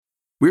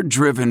We're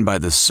driven by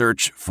the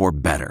search for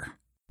better.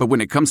 But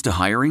when it comes to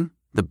hiring,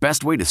 the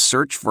best way to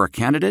search for a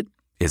candidate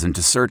isn't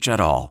to search at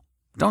all.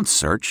 Don't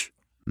search.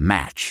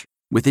 Match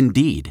with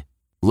Indeed.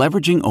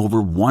 Leveraging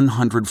over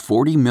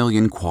 140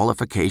 million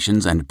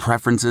qualifications and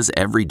preferences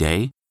every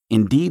day,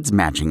 Indeed's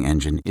matching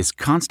engine is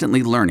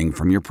constantly learning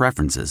from your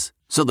preferences.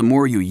 So the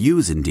more you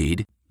use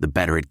Indeed, the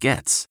better it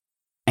gets.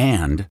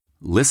 And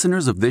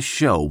listeners of this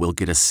show will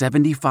get a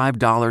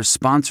 $75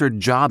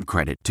 sponsored job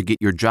credit to get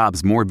your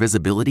jobs more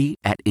visibility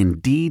at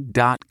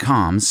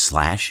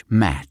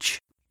Indeed.com/match.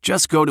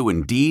 Just go to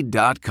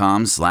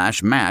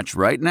Indeed.com/match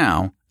right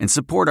now and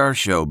support our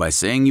show by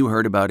saying you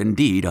heard about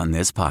Indeed on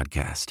this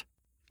podcast.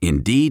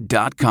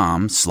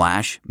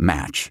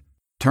 Indeed.com/match.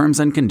 Terms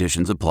and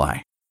conditions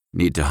apply.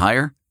 Need to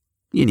hire?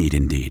 You need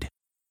Indeed.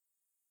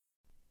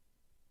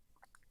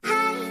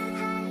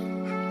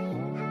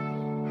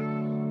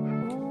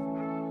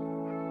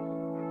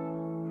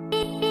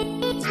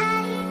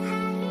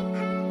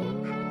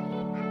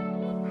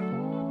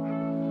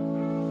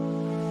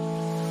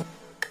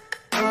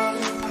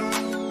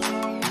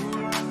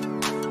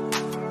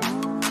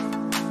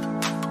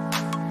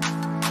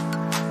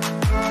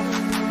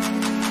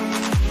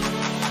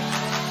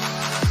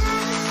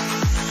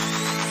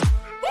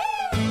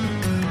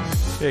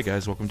 Hey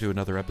guys, welcome to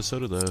another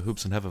episode of the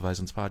Hoops and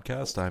Hefeweizens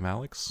podcast. I'm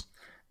Alex.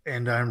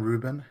 And I'm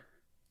Ruben.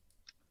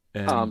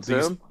 And I'm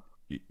Tim.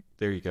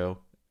 There you go.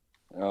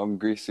 I'm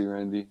Greasy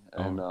Randy,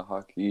 and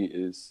hockey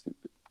is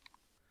stupid.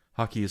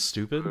 Hockey is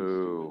stupid?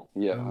 Ooh.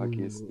 Yeah,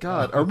 hockey is stupid.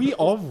 God, are we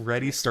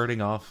already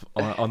starting off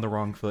on the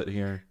wrong foot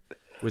here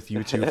with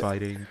you two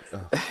fighting?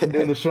 I'm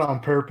doing this shit on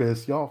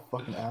purpose. Y'all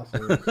fucking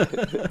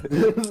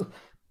assholes.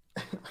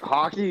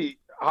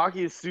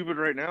 Hockey is stupid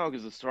right now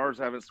because the Stars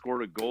haven't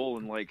scored a goal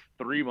in like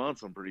 3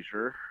 months, I'm pretty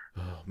sure.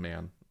 Oh,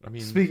 man. I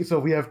mean, so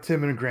we have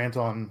Tim and Grant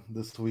on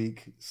this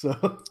week,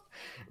 so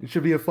it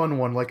should be a fun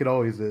one, like it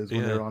always is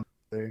when they're on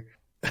there.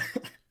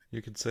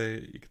 You could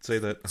say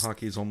that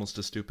hockey is almost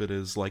as stupid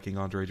as liking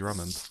Andre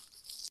Drummond.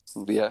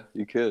 Yeah,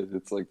 you could.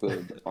 It's like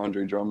the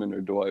Andre Drummond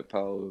or Dwight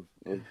Powell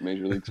of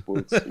Major League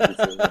Sports. You could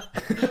say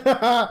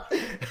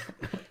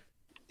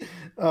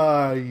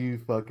that. You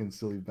fucking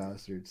silly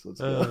bastards.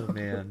 Let's go. Oh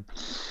man.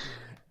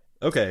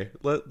 Okay,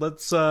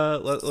 let's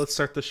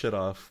start the shit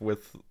off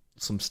with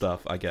some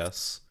stuff, I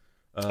guess.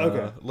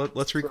 Okay.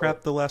 Let's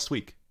recap the last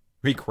week.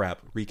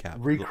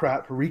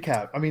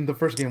 Recap. I mean, the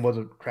first game was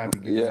a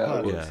crappy game.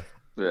 Yeah.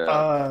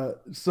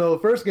 So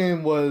the first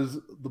game was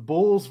the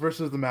Bulls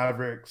versus the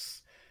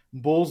Mavericks.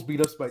 Bulls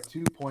beat us by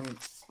 2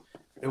 points.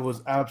 It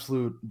was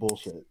absolute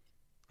bullshit.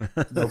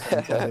 No pun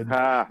intended.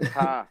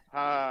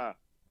 Ha.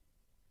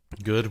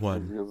 Good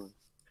one.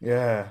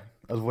 Yeah,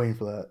 I was waiting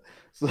for that.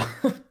 So,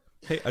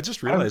 hey, I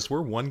just realized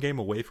we're one game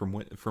away from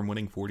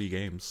winning 40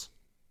 games.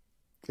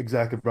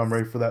 Exactly, bro. I'm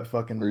ready for that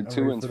fucking. We're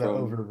 2 wins from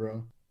over,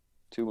 bro.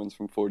 2 wins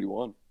from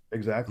 41.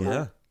 Exactly.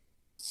 Yeah.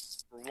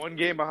 We're one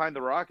game behind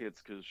the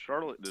Rockets because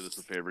Charlotte did us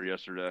a favor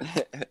yesterday.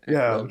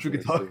 Yeah, which we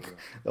could talk.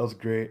 That was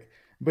great.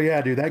 But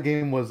yeah, dude, that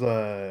game was.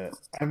 I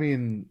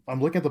mean,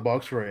 I'm looking at the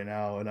box score right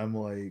now, and I'm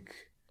like,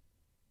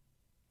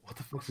 what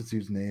the fuck's this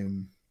dude's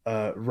name?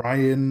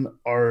 Ryan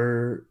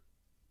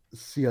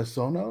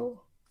Arciasono?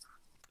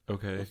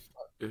 Okay.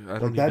 I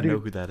don't even know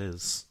who that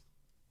is.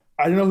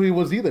 I didn't know who he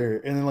was either.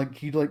 And then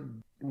he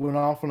went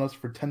off on us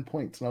for 10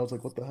 points and I was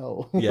like, what the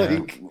hell?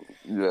 Yeah.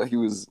 Yeah, he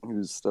was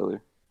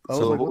stellar.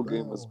 So the whole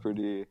game was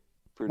pretty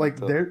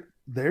tough.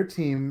 Their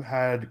team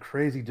had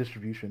crazy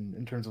distribution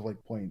in terms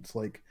of points.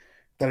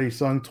 Daddy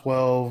Sung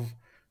 12,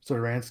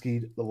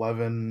 Satoransky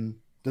 11,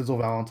 Dizzle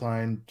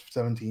Valentine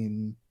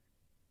 17.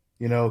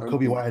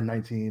 Kobe White had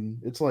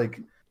 19. It's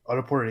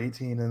Otto Porter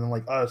 18, and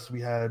then us,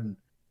 we had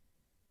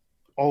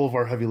all of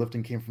our heavy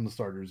lifting came from the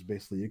starters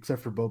basically,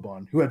 except for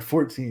Boban, who had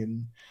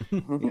 14.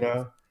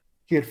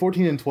 He had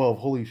 14 and 12.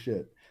 Holy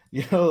shit!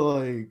 Yeah.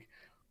 I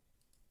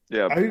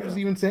was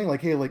even saying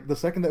hey, the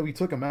second that we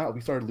took him out,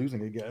 we started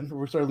losing again.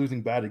 We started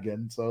losing bad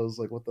again. So I was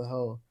like, what the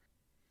hell?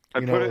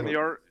 I put it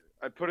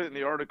in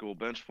the article.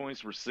 Bench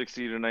points were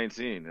 60 to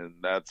 19, and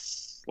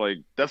that's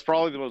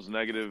probably the most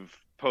negative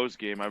post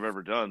game I've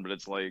ever done. But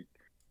it's when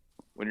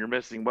you're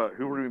missing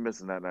who were we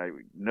missing that night?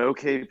 No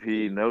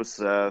KP, no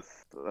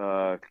Seth.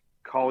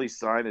 Cauley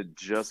Stein had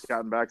just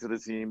gotten back to the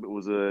team. It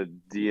was a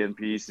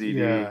DNP CD.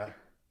 Yeah.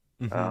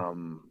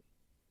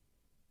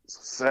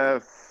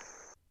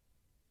 Seth,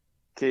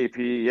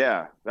 KP,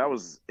 yeah, that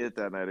was it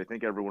that night. I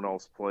think everyone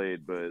else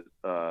played, but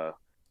we're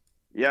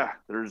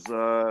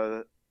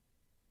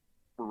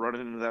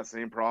running into that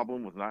same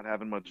problem with not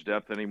having much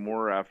depth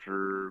anymore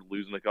after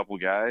losing a couple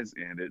guys,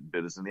 and it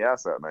bit us in the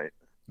ass that night.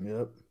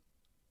 Yep.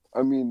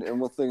 I mean, and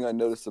one thing I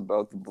noticed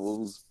about the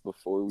Bulls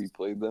before we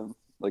played them,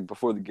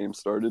 before the game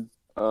started,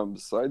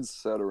 besides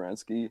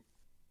Satoransky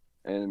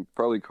and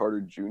probably Carter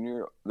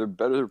Jr., their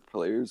better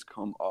players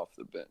come off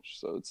the bench.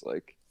 So it's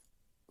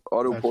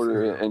Otto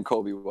Porter and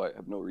Kobe White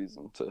have no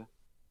reason to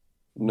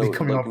no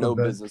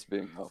business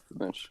being off the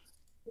bench.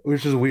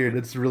 Which is weird.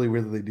 It's really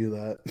weird that they do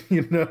that. I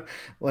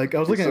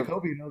was looking at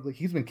Kobe and I was like,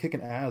 he's been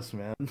kicking ass,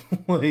 man.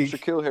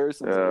 Shaquille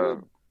Harrison's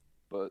good,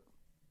 but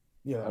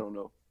Yeah. I don't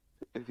know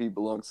if he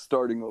belongs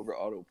starting over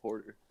Otto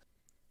Porter.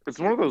 It's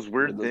one of those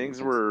weird It doesn't things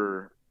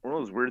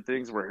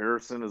make where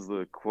Harrison is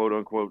the quote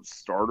unquote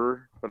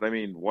starter, but I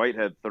mean White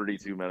had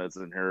 32 minutes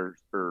and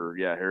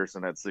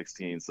Harrison had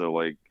 16, so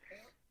like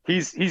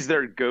he's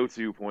their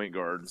go-to point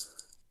guard.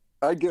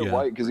 I'd get Yeah,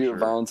 White because for you have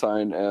sure.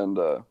 Valentine and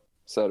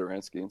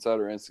Satoransky. And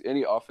Satoransky,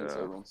 any offense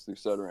that runs through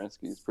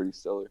Satoransky is pretty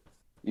stellar,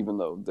 even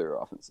though their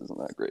offense isn't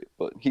that great.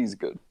 But he's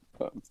good.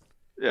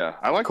 Yeah,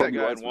 I like Kobe that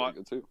guy White's in really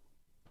good too.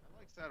 I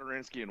like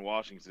Satoransky in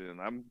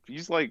Washington.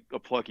 He's like a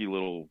plucky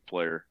little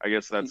player. I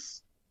guess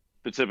that's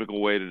the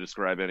typical way to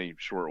describe any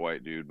short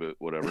white dude, but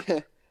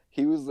whatever.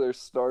 He was their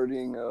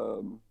starting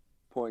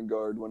point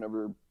guard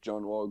whenever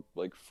John Wall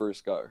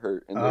first got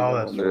hurt, and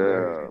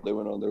they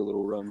went on their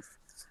little run.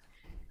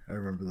 I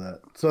remember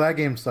that. So that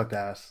game sucked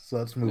ass. So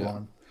let's move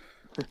on.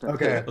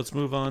 Okay. Let's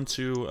move on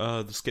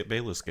to the Skip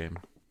Bayless game.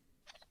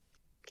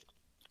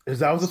 Is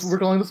that what we're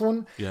calling this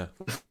one? Yeah.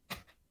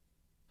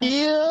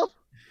 Yeah.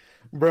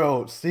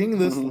 Bro, seeing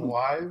this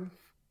live,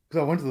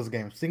 because I went to this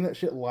game, seeing that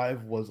shit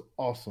live was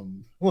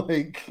awesome.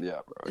 Like, Yeah,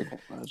 bro, I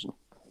can't imagine.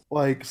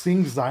 like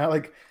seeing Zion,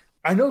 like,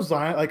 I know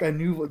Zion, like, I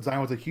knew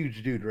Zion was a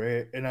huge dude,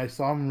 right? And I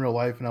saw him in real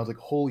life, and I was like,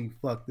 holy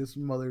fuck, this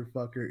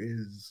motherfucker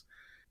is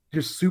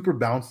just super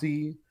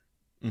bouncy.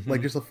 Mhm.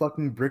 Like, just a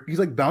fucking brick. He's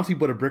like bouncy,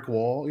 but a brick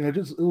wall. You know,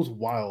 it was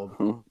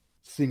wild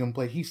seeing him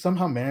play. He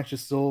somehow managed to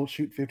still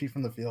shoot 50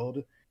 from the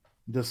field,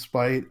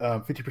 despite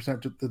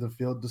 50% to the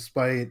field,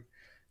 despite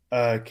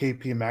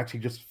KP and Maxey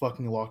just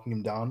fucking locking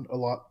him down a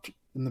lot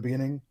in the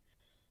beginning.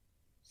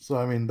 So,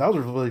 I mean, that was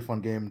a really fun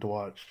game to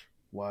watch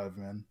live,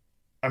 man.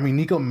 I mean,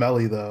 Nico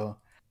Melli, though,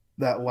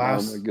 that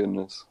last, Oh my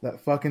goodness!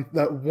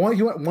 that one,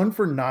 he went 1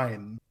 for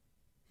 9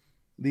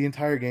 the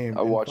entire game.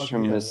 I and watched fucking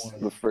him had miss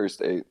one. the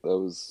first 8.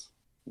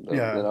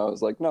 Yeah. And I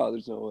was like, no,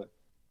 there's no way.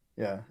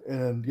 Yeah,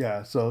 and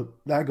yeah, so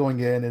that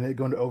going in and it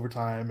going to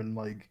overtime, and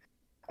like,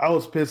 I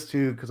was pissed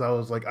too because I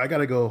was like, I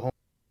gotta go home,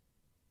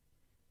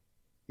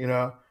 you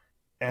know,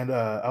 and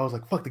I was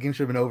like, fuck, the game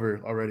should have been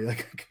over already.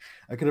 Like,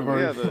 I could have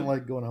already been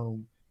like going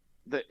home.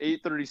 The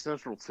 8:30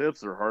 Central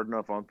tips are hard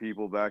enough on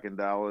people back in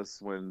Dallas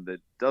when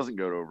it doesn't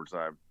go to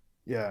overtime.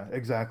 Yeah,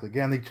 exactly.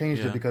 Again, they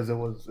changed it because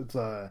it's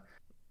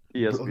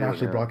ESPN,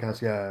 nationally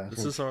broadcast. Yeah,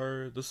 This is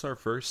our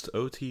first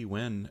OT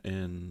win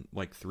in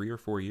like 3 or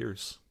 4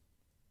 years.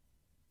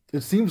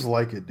 it seems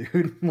like it,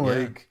 dude.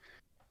 Like,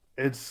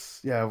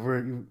 it's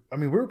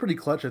we were pretty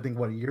clutch. I think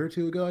a year or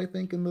two ago. I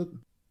think But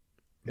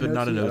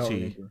not an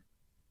OT.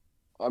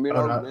 I mean,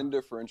 our win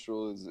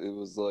differential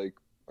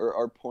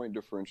our point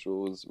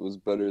differential was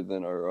better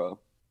than our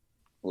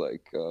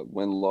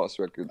win-loss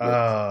record.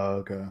 Oh,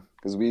 okay.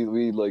 Because we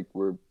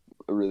were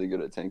really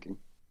good at tanking.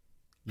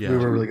 Yeah, we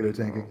were really good at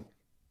tanking.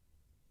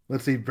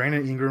 Let's see.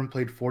 Brandon Ingram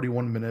played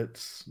 41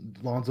 minutes.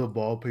 Lonzo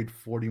Ball played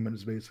 40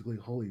 minutes, basically.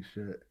 Holy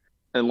shit.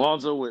 And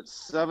Lonzo went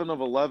 7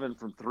 of 11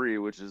 from 3,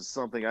 which is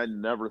something I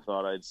never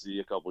thought I'd see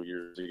a couple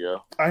years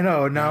ago. I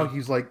know. Now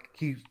he's like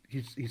he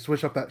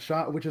switched up that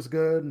shot, which is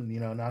good, and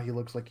now he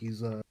looks like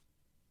he's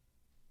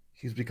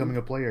becoming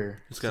a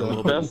player. He's got a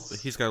little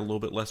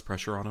bit less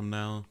pressure on him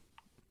now.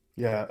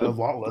 Yeah, a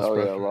lot less. Oh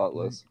pressure. yeah, a lot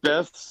less.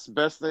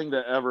 Best thing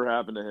that ever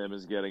happened to him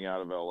is getting out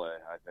of LA,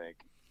 I think.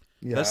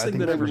 Yeah, Best thing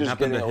that ever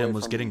happened to him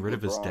was getting rid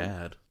of his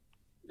dad.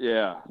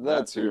 Yeah,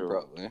 that too,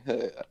 probably.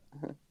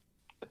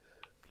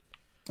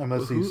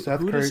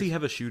 Who does he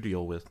have a shoe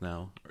deal with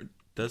now? Or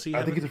does he?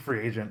 I think he's a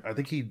free agent. I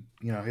think he's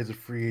a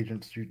free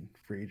agent, student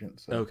free agent.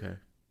 So. Okay.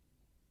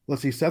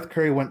 Let's see. Seth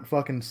Curry went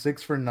fucking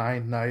 6 for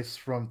 9, nice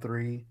from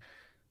 3,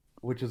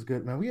 which is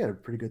good. Man, we had a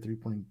pretty good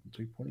 3-point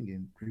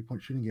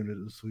shooting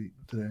game this week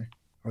today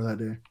or that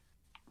day.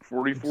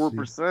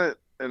 44%,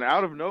 and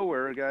out of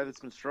nowhere, a guy that's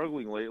been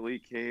struggling lately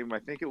came. I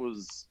think it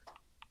was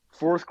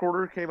fourth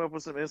quarter, came up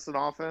with some instant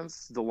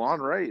offense. DeLon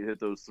Wright hit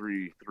those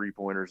 3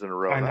 3-pointers in a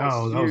row. I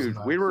know, that was huge.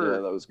 nice.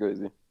 That was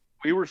crazy.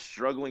 We were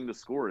struggling to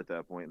score at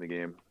that point in the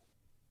game.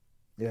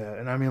 Yeah,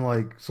 and I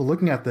mean, so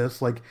looking at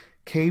this,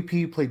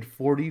 KP played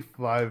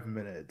 45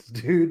 minutes,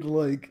 dude.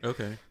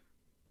 Okay.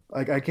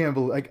 I can't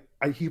believe,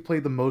 he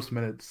played the most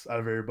minutes out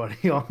of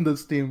everybody on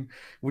this team,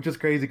 which is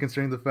crazy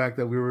considering the fact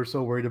that we were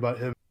so worried about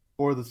him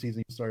before the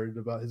season started,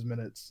 about his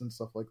minutes and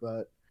stuff like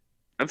that.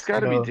 That's got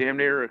to be damn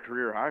near a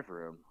career high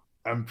for him.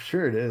 I'm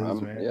sure it is,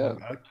 man. Yeah.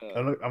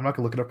 I'm not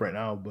gonna look it up right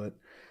now, but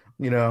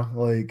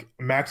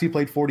Maxey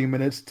played 40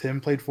 minutes, Tim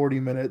played 40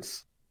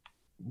 minutes,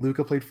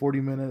 Luka played 40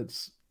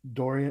 minutes,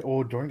 Dorian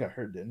got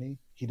hurt, didn't he?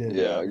 He did.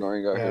 Yeah,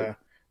 Dorian got hurt.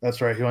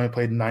 That's right. He only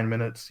played 9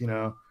 minutes.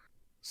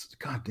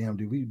 God damn,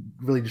 dude, we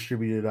really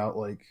distributed out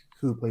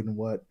who played in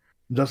what.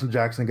 Justin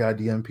Jackson got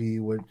DMP,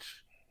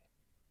 which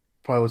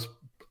probably was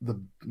a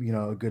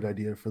good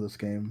idea for this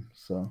game.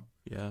 So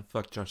yeah,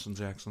 fuck Justin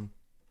Jackson.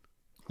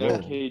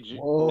 MKG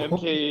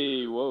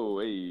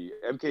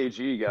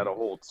got a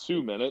whole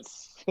 2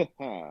 minutes.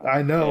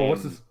 I know.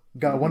 What's this?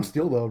 Got one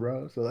steal though,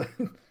 bro. So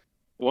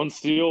 1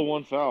 steal,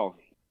 1 foul.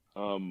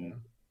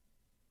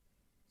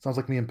 Sounds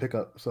like me in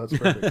pickup, so that's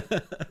perfect.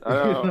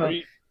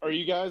 Are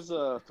you guys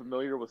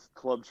familiar with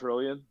Club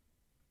Trillion?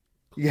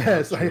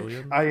 Yes, I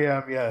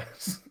am.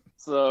 Yes.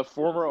 So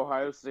former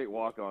Ohio State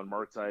walk-on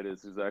Mark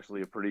Titus, who's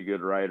actually a pretty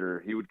good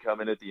writer, he would come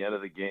in at the end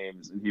of the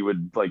games and he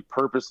would like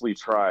purposely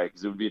try,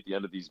 because it would be at the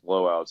end of these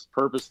blowouts,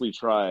 purposely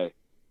try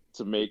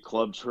to make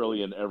Club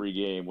Trillion every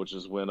game, which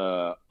is when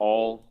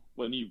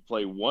when you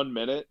play 1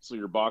 minute, so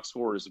your box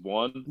score is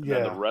 1, and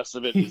then the rest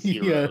of it is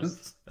 0.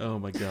 Yes. Oh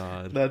my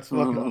god. That's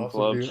fucking awesome,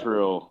 Club dude.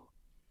 Trill.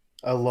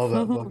 I love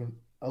that fucking.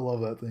 I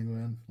love that thing,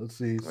 man. Let's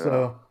see.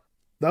 So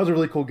that was a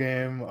really cool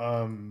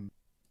game.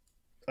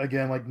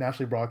 Again, like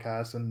nationally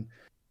broadcast, and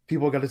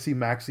people got to see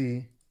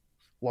Maxi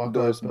walk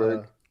Dorsberg.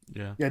 up.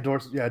 Yeah.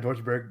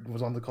 Dorsberg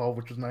was on the call,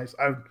 which was nice.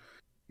 I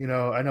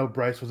know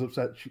Bryce was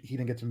upset he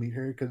didn't get to meet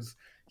her because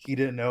he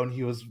didn't know and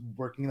he was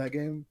working that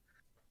game.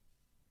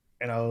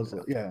 And I was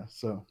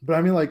so. But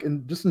I mean, like,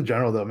 just in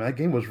general though, man, that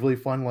game was really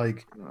fun.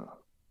 Like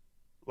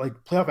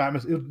playoff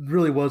atmosphere. It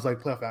really was like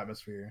playoff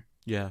atmosphere.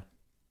 Yeah.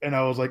 And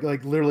I was like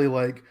literally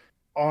like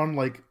on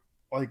like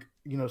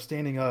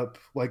standing up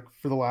like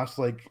for the last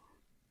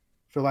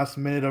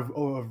minute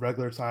of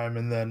regular time,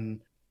 and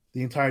then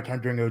the entire time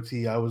during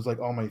OT I was like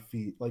on my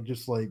feet, like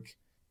just like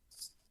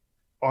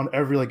on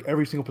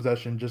every single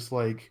possession, just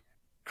like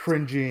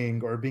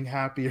cringing or being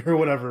happy or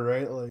whatever,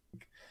 right? Like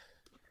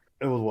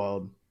it was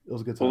wild. It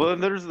was a good time. Well,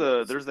 then there's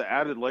the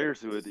added layer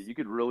to it that you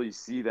could really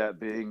see that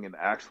being an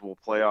actual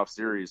playoff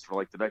series for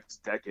like the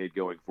next decade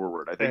going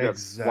forward. I think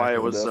that's why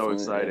it was so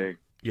exciting.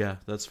 Yeah,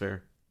 that's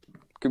fair.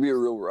 Could be a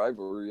real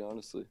rivalry,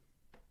 honestly.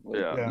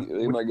 Like,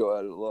 they might go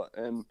at it a lot.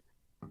 And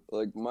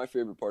like my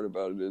favorite part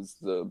about it is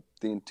the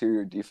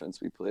interior defense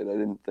we played.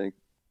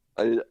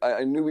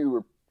 I knew we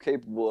were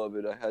capable of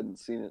it. I hadn't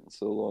seen it in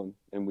so long,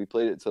 and we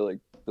played it to like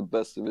the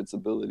best of its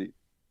ability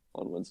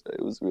on Wednesday.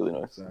 It was really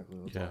nice. Exactly.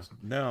 Yeah. Awesome.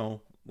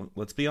 No,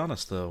 let's be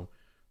honest though.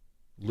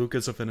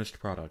 Luka's a finished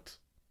product.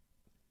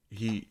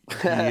 He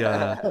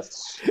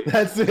That's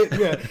it.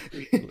 Yeah.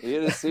 He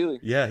hit a ceiling.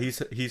 Yeah, he's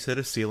hit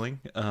a ceiling.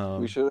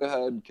 We should have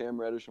had Cam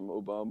Reddish from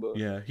Obamba.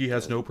 Yeah, he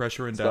has no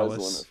pressure in Sky's the Dallas.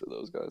 limit for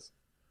those guys.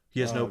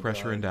 He has no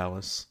pressure in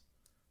Dallas.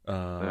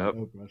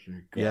 No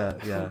pressure.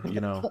 Yeah,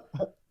 you know.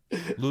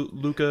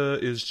 Luka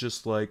is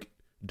just like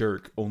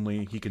Dirk,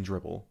 only he can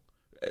dribble.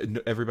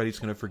 Everybody's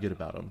gonna forget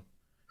about him.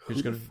 Who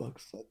the fuck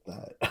said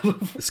that?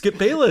 Skip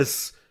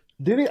Bayless.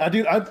 Did he? I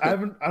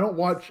don't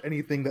watch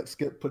anything that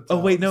Skip puts. Oh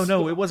out, wait,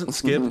 no, it wasn't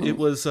Skip. It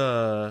was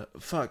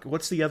fuck.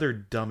 What's the other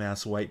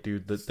dumbass white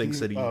dude that thinks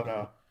that he? Oh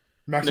no,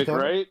 Max Nick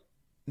Kellerman? Wright?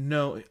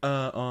 No,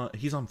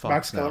 he's on Fox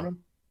Max now. Kellerman?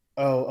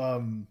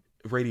 Oh,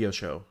 Radio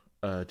show,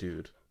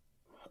 dude.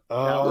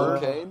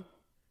 Luke Kane?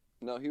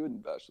 No, he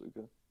wouldn't bash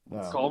Luka.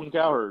 No. Colin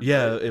Cowherd.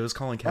 Yeah, it was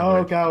Colin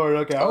Cowherd. Oh, Coward.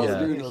 Okay. Oh, Yeah.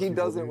 dude, he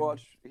does not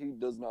watch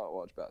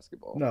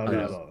basketball. No, not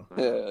Yeah. at all.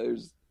 Yeah,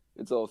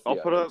 it's all I'll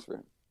put up- theatrics for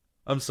him.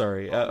 I'm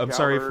sorry. Colin I'm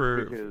sorry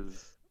Cowherd for.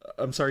 because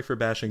I'm sorry for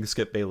bashing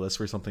Skip Bayless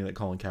for something that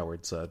Colin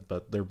Cowherd said,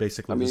 but they're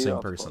basically the same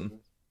person.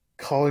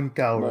 Colin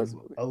Coward. Might as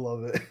well be. I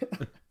love it.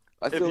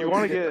 I If feel you like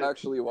wanna Skip get-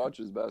 actually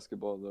watches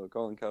basketball though.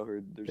 Colin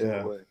Cowherd, there's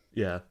Yeah. no way.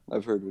 Yeah,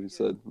 I've heard what he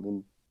said.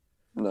 And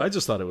no. I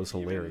just thought it was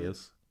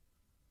hilarious.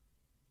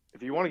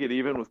 if you want to get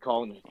even with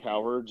Colin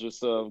Cowherd,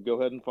 just go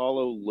ahead and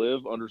follow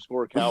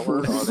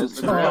live_Cowherd on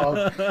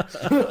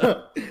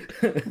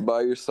Instagram.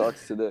 Buy your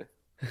socks today.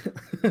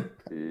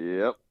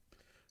 Yep.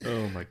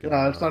 Oh my god.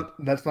 No,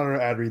 that's not our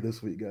ad read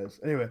this week, guys.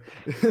 Anyway,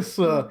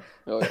 so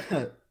Oh,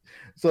 yeah.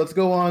 so let's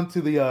go on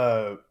to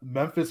the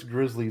Memphis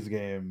Grizzlies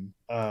game.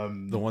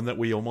 The one that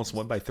we almost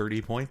won by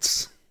 30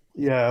 points.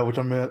 Yeah, which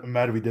I'm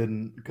mad we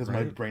didn't because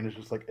my Right. brain is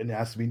just like it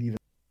has to be even.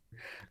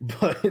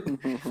 But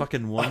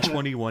Fucking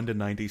 121 to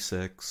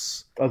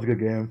 96. that was a good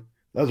game.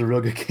 That was a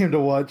real good game to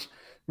watch.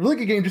 Really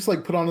good game, just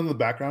like put on in the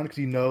background because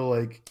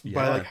like by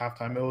Yeah. like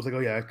halftime it was like, oh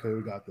yeah, okay,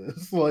 we got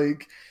this.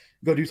 Like,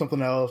 go do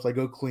something else, like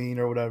go clean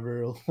or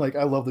whatever. Like,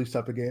 I love these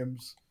type of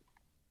games.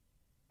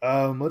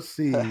 Let's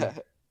see.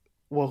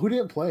 Well, who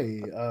didn't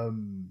play?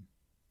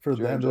 For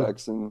Jaren them,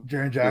 Jackson.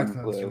 Jaren Jackson.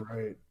 didn't That's play.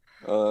 right.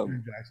 Um,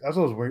 Jaren Jackson. That's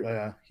what was weird.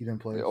 Yeah, he didn't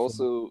play. so-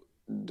 also,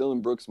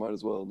 Dylan Brooks might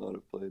as well not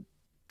have played.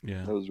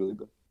 Yeah. That was really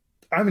bad.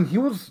 I mean,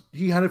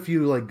 he had a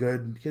few like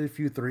good. He had a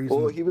few threes.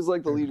 Well, and- he was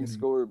like the leading beginning.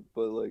 scorer,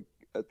 but like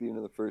at the end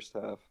of the first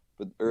half,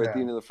 at the Yeah.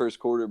 end of the first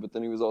quarter. But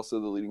then he was also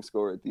the leading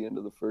scorer at the end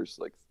of the first,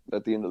 like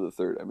at the end of the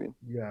third. I mean,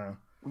 Yeah.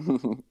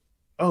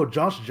 Oh,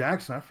 Josh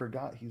Jackson. I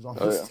forgot he's on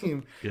Oh, this yeah.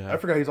 team. Yeah. I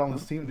forgot he's on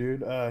this team, dude.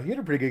 He had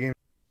a pretty good game.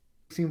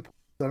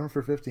 16.7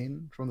 for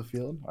 15 from the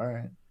field. All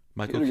right.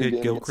 Michael He had a good Kidd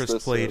game Gilchrist against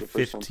us, played the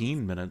first one.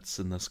 15 minutes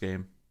in this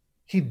game,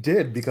 He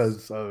did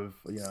because of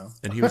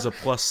and he was a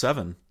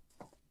 +7.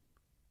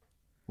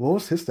 What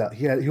was his stat?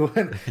 He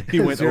went He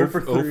went 0 0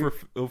 for 3.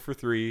 0 for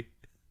 3,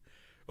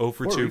 0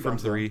 for 2 from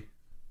rebounds, though. 3.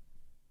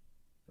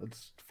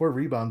 That's 4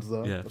 rebounds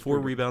though. Yeah, That's 4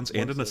 pretty good. rebounds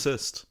and an 1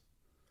 assist,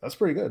 That's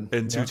pretty good.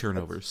 and 2 Yeah.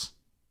 turnovers.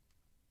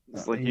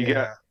 It's like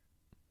Yeah.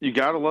 you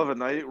gotta love a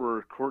night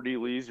where Courtney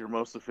Lee's your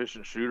most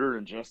efficient shooter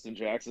and Justin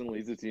Jackson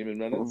leads the team in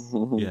minutes.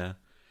 Yeah.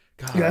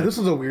 God. Yeah, this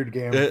was a weird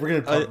game. We're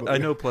gonna talk about I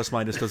know plus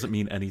minus doesn't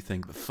mean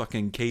anything, but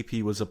fucking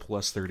KP was a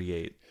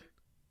 +38.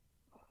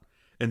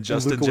 And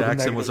Justin Luka was a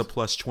Jackson was a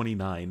negative.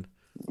 +29.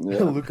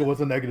 yeah. Luka was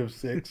a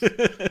 -6.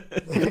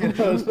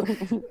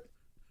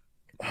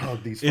 Oh,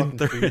 these In,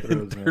 fucking free in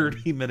throws, man.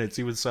 30 minutes,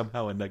 he was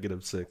somehow a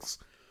 -6.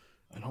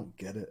 I don't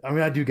get it. I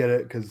mean, I do get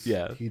it because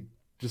Yeah. he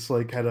just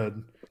like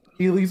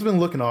he's been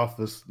looking off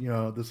this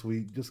this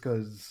week just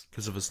because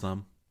Of his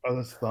thumb. of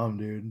his thumb,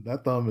 dude.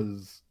 That thumb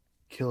is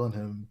killing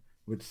him,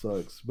 which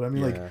sucks. But I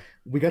mean, like Yeah.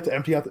 we got to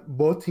empty out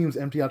both teams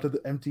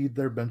emptied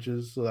their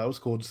benches, so that was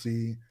cool to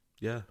see.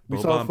 Yeah. We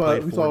saw Boban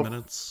played we 4 saw-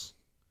 minutes.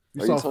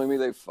 We Are saw, you telling me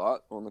they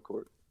fought on the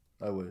court?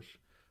 I wish.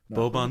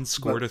 No, Boban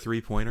scored but- a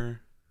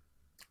 3-pointer.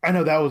 I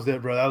know that was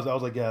it, bro. I was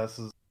like, yeah, this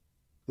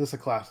is a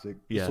classic.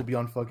 Yeah. This will be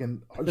on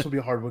fucking. This will be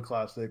a hardwood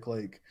classic,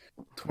 like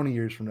 20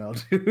 years from now,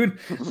 dude.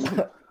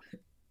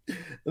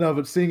 No,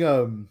 but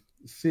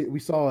we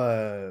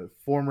saw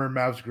former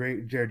Mavs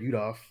great Jared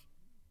Udoff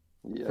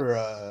Yes.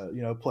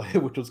 for play,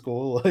 which was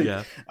cool. Like,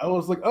 Yeah. I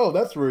was like, oh,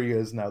 that's where he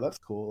is now. That's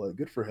cool. Like,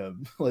 good for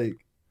him.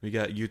 Like, We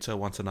got Yuta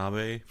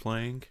Watanabe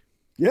playing.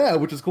 yeah,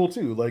 which is cool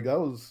too. Like, that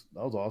was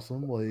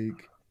awesome.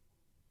 Like,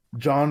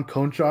 John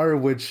Conchar,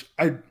 which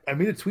I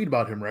made a tweet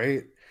about him,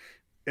 right?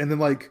 And then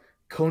like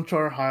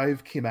Conchar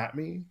Hive came at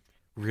me.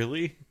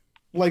 Really?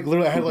 Like,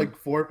 literally, I had like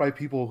 4 or 5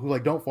 people who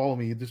like don't follow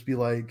me just be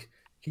like,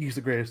 he's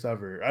the greatest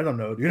ever. I don't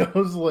know, dude. I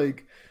was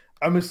like,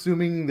 I'm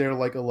assuming they're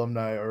like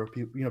alumni or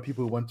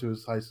people who went to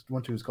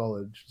his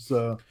college.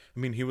 So I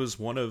mean, he was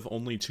one of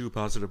only 2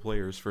 positive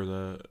players for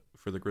the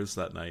Grizz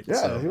that night. yeah,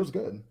 so. he was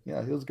good.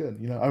 Yeah, he was good.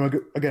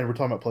 Again, we're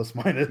talking about plus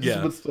minus.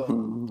 Yeah. But still,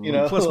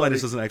 Plus minus like,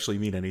 doesn't actually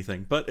mean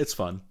anything, but it's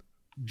fun.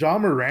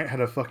 John Morant had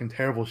a fucking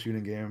terrible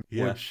shooting game,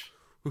 Yeah. which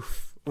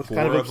Oof. was 4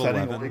 kind of of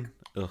upsetting. 11.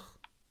 Ugh.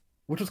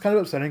 Which was kind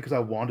of upsetting because I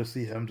wanted to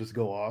see him just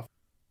go off.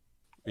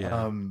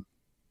 Yeah.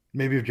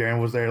 Maybe if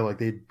Jaren was there, like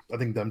I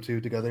think them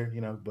two together,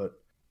 but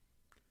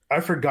I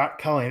forgot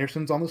Kyle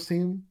Anderson's on this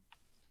team.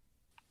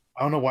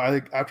 I don't know why.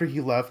 Like after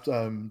he left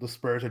the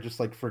Spurs, I just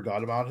like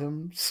forgot about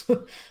him. I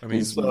mean,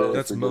 He's very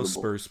that's most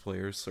forgettable. Spurs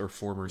players or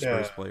former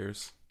Yeah. Spurs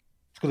players.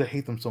 because I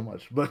hate them so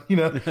much. But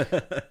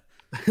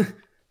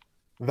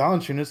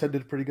Valanciunas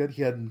did pretty good.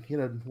 He had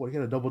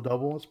a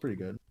double-double. It's pretty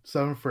good.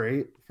 7 for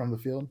 8 from the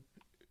field.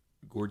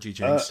 Gorgie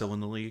James still in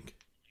the league.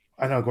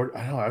 I know.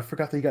 I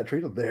forgot that he got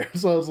traded there.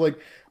 So I was like,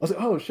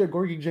 oh shit,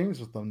 Gorgie James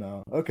with them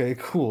now. Okay,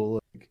 cool.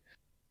 Like,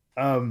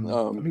 I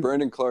mean,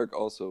 Brandon Clark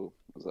also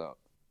was out.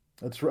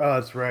 that's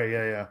right.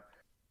 Yeah.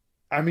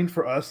 I mean,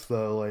 for us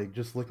though, like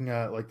just looking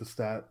at like the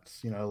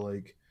stats,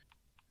 like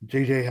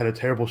JJ had a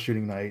terrible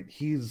shooting night.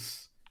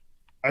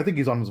 I think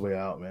he's on his way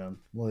out, man.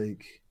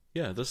 Like,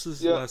 Yeah, this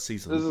is Yeah, last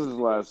season. This is his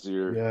last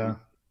year.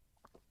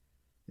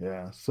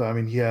 yeah. So I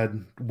mean, he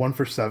had 1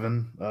 for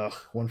 7,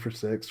 1 for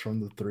 6 from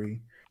the 3.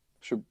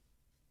 Should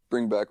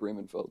bring back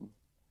Raymond Felton.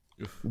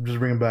 Just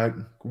bring him back.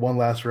 One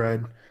last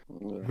ride.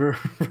 Yeah.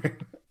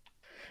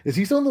 Is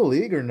he still in the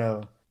league or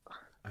no?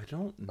 I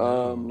don't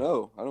know.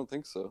 No, I don't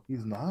think so.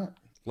 He's not.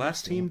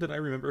 Last team that I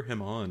remember him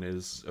on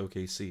is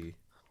OKC.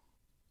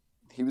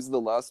 He was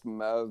the last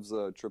Mavs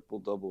triple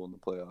double in the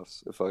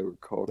playoffs, if I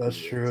recall. That's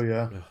correctly. true.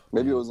 Yeah. Ugh,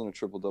 Maybe yeah. it wasn't a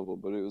triple double,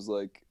 but it was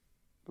like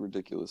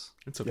ridiculous.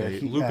 It's okay.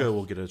 he- Luca yeah.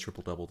 will get a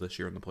triple double this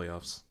year in the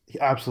playoffs.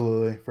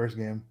 Absolutely. First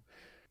game.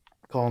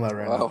 Calling that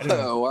right Wow,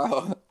 now.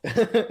 wow.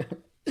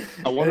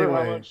 I wonder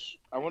Anyway.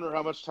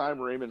 how much time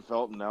Raymond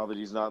Felton, now that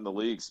he's not in the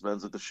league,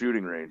 spends at the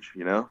shooting range.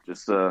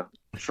 Just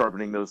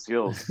sharpening those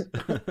skills.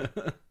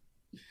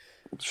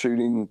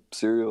 Shooting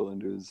cereal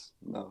into his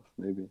mouth,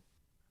 maybe.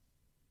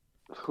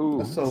 Ooh,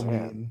 That's so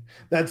man. mean.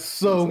 That's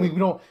so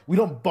mean. We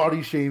don't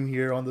body shame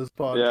here on this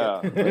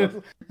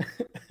podcast.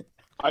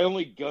 I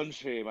only gun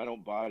shame. I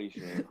don't body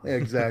shame.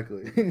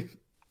 Exactly.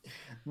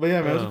 But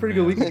yeah, man, it was a Oh, pretty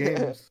good man. week of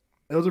games.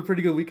 It was a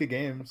pretty good week of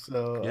games.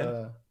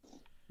 So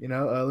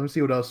let me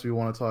see what else we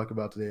want to talk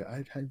about today.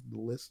 I had the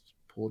list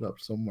pulled up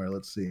somewhere.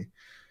 Let's see.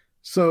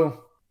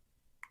 So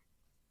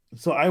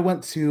I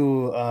went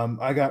to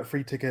I got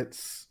free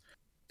tickets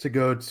to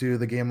go to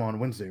the game on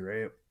Wednesday,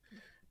 right?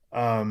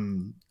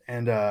 And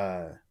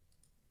that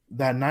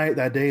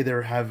day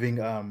they're having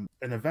an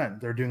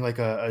event. They're doing like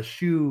a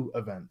shoe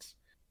event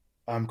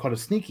called a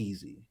Sneak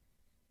Easy.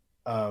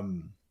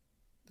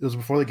 It was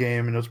before the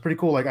game and it was pretty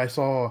cool. Like I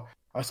saw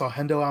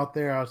Hendo out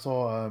there. I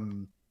saw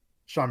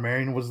Sean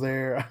Marion was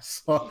there. I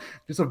saw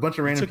just a bunch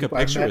of I random took a people.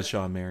 picture with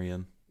Sean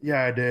Marion.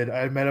 Yeah, I did.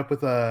 I met up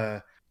with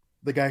the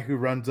guy who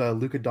runs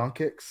Luka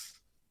Doncic.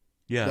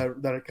 Yeah.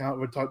 That account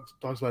would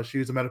talks about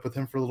shoes. I met up with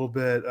him for a little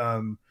bit.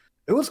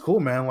 It was cool,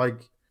 man.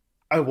 Like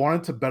I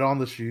wanted to bet on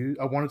the shoes.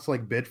 I wanted to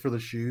like bid for the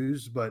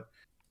shoes, but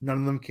none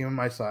of them came in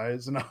my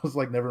size, and I was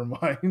like, never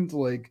mind.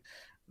 Like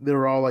they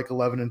were all like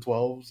 11 and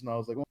 12s, and I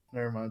was like, well,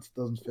 never mind. It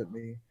doesn't fit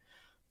me.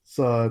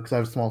 So because I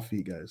have small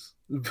feet, guys.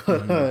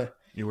 But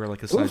You wear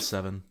like a it was- size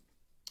 7.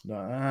 no,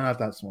 not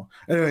that small.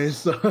 Anyways,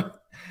 so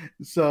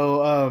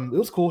it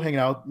was cool hanging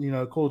out.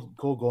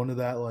 Cool going to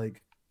that.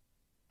 Like,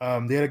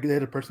 they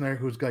had a person there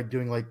who was like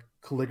doing like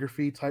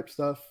calligraphy type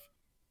stuff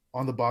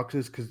on the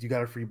boxes because you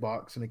got a free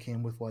box and it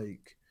came with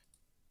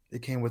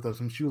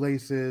some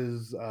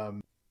shoelaces,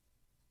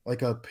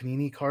 like a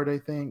Panini card, I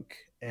think,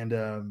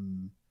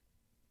 and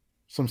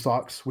some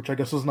socks, which I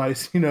guess was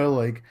nice.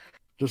 Like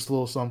just a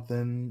little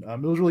something. It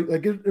was really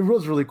it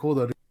was really cool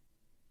though.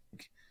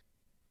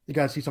 You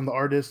got to see some of the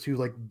artists who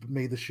like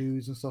made the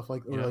shoes and stuff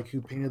like, or Yeah. like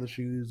who painted the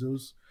shoes.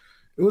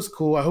 It was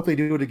cool. I hope they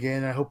do it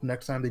again. I hope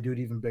next time they do it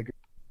even bigger.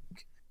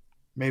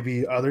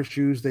 Maybe other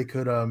shoes they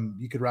could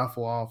you could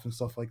raffle off and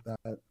stuff like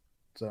that.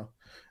 So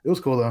it was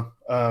cool though.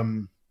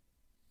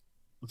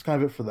 That's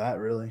kind of it for that,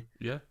 really.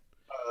 Yeah.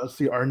 Let's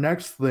see. Our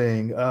next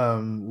thing,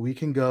 we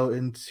can go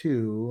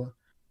into.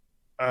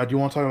 Do you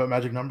want to talk about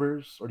magic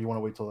numbers, or do you want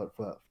to wait for that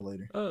for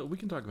later? We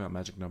can talk about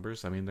magic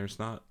numbers. I mean, there's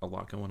not a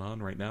lot going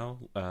on right now.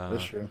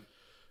 That's true.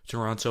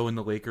 Toronto and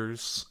the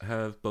Lakers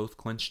have both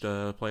clinched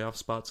a playoff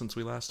spot since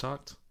we last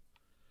talked.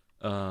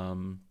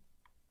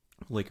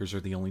 Lakers are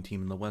the only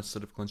team in the West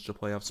that have clinched a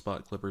playoff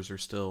spot. Clippers are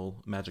still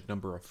magic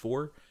number of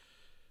 4.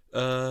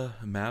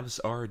 Mavs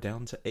are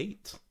down to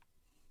 8.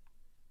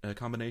 A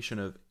combination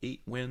of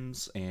 8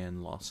 wins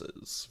and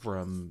losses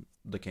from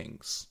the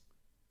Kings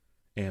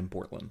and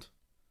Portland.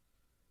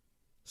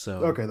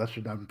 So Okay, that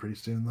should happen pretty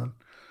soon then.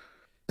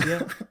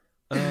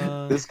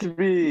 yeah. This could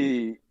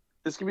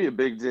be a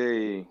big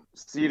day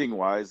seeding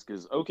wise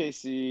because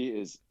OKC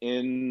is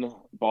in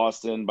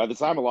Boston. By the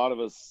time a lot of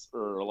us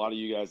or a lot of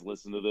you guys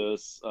listen to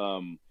this,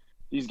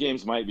 these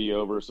games might be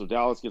over. So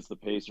Dallas gets the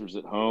Pacers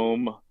at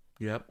home.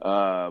 Yep.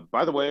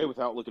 By the way,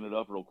 without looking it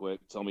up real quick,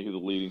 tell me who the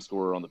leading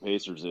scorer on the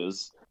Pacers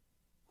is.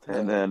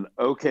 And then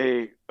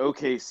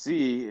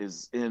OKC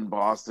is in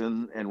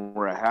Boston, and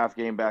we're a half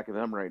game back of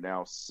them right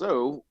now.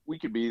 So we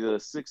could be the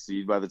 6th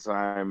seed by the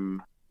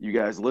time you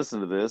guys listen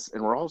to this,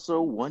 and we're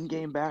also 1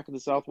 game back in the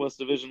Southwest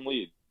Division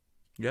lead.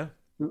 Yeah.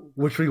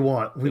 Which we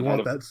want. We They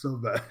want had that so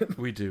bad.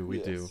 We do.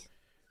 We do.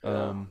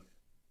 Yeah.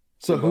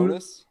 So who?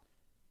 Sabonis?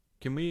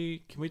 Can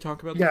we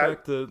talk about the Yeah.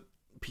 fact that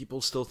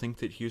people still think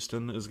that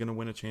Houston is going to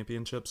win a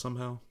championship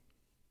somehow?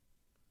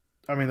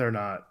 I mean, they're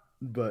not,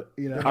 but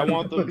you know, I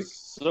want them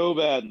so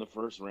bad in the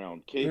first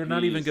round. KP They're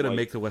not even is going to like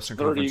make the Western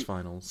 30 Conference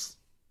Finals.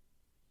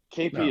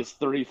 KP No. is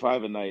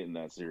 35 a night in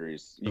that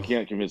series. You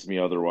can't convince me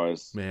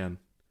otherwise. Man.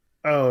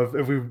 Oh,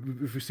 if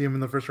we see him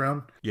in the first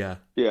round, Yeah.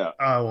 Yeah.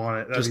 I want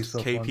it. That'd be Just so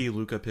KP, fun.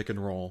 Luka pick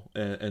and roll,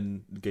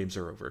 and games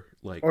are over.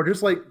 Like, Or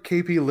just like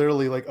KP,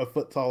 literally like a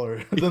foot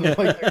taller than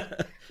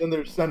than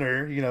their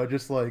center. You know,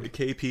 just like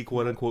KP,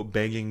 quote unquote,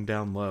 banging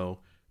down low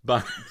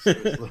by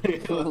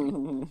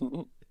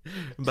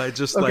by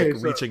just Okay, like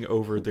so- reaching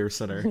over their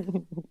center.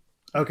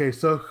 Okay,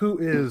 so who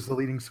is the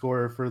leading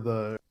scorer for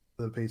the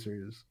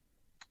Pacers?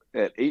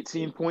 At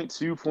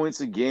 18.2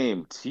 points a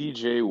game,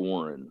 TJ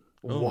Warren.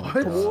 Oh my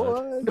What?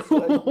 God.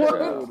 What? I What?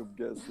 never would have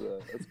guessed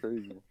that. That's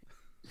crazy.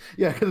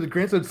 Yeah, because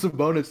Grant said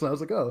Sabonis, and I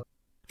was like, oh,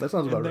 that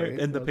sounds about right. And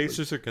the I was like,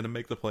 Pacers are going to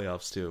make the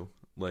playoffs too.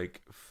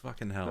 Like,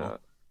 fucking hell.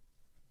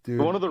 dude,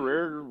 One of the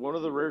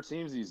rare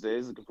teams these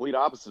days, the complete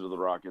opposite of the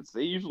Rockets.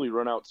 They usually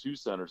run out 2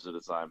 centers at a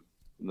time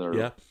in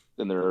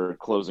their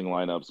closing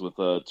lineups with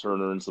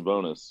Turner and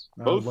Sabonis.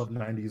 I Both love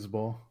 '90s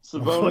ball.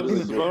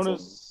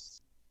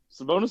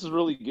 Sabonis is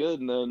really good,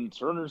 and then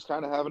Turner's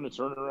kind of having a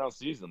turnaround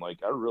season. Like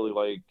I really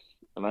like,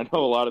 and I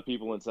know a lot of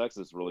people in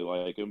Texas really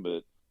like him,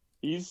 but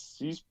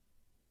he's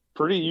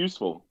pretty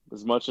useful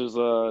as much as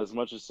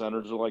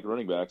centers are like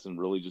running backs and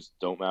really just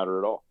don't matter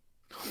at all.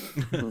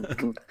 You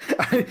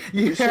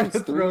He have shoots to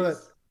throw that.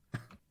 threes.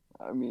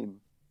 I mean,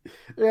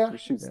 Yeah, he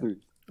shoots yeah. threes.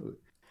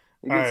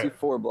 He All gets you right.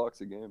 4 blocks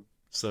a game.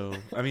 So,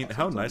 I mean,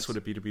 how nice would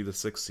it be to be the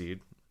 6th seed?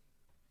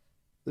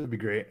 That'd be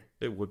great.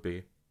 It would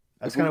be.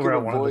 That's If we kind of where I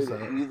could wanted to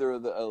avoid say. either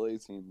of the LA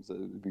teams, that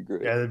would be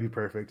great. Yeah, that'd be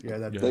perfect. Yeah,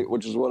 that'd Yeah.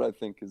 Which is what I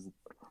think is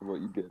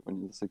what you get when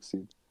you're the 6th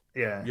seed.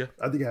 yeah. Yeah.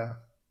 I think yeah.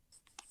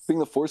 Being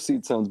the 4th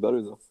seed sounds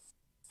better though.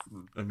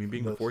 I mean,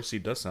 being the 4th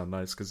seed does sound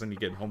nice because then you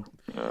get home.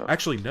 Yeah.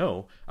 Actually,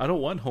 no, I don't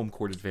want home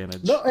court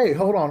advantage. No, hey,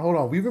 hold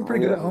on. We've been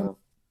pretty Oh, good yeah, at home.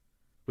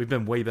 We've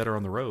been way better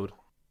on the road.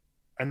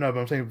 I know, but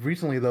I'm saying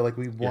recently though, like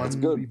we won. it's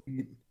good.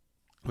 We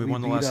We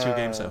won the beat, last 2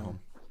 games at uh, home.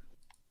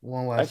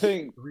 One last I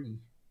think 3.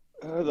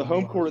 the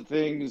home court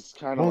thing is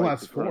kind of One like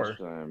last the crunch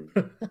 4. time.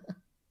 I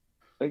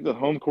think the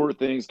home court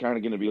thing is kind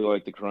of going to be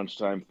like the crunch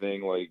time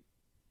thing, like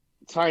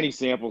tiny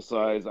sample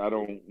size. I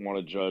don't want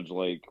to judge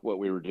like what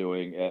we were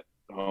doing at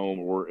home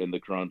or in the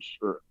crunch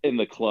or in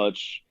the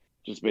clutch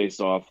just based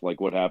off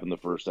like what happened the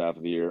first half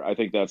of the year. I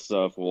think that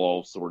stuff will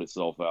all sort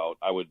itself out.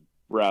 I would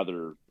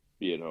rather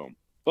be at home.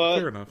 But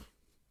Fair enough.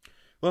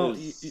 Well,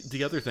 is-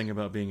 the other thing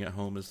about being at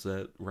home is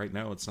that right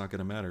now it's not going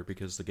to matter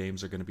because the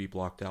games are going to be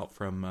blocked out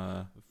from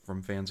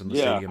fans in the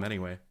Yeah. stadium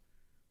anyway.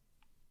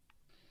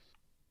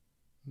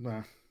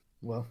 Nah.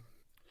 Well,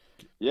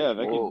 yeah,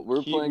 that Well, could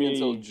we're keep playing me...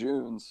 until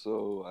June,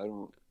 so I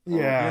don't. yeah,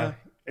 yeah.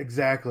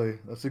 exactly.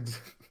 That's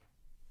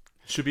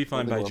Should be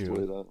fine I by think we'll have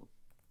to June. wait out.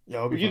 yeah.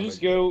 I'll be We could fine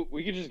just by June. go.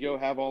 We could just go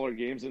have all our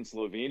games in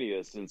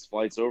Slovenia since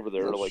flights over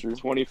there are That's like true.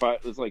 25.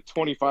 It's like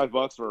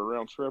 $25 for a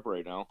round trip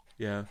right now.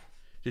 Yeah.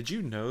 Did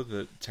you know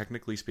that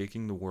technically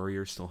speaking, the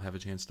Warriors still have a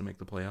chance to make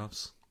the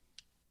playoffs?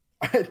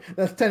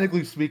 That's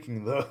technically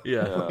speaking, though.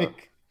 Yeah.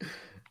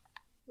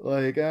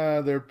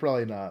 They're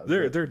probably not.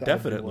 They're That would be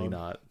definitely low.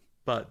 not.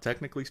 But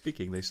technically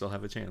speaking, they still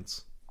have a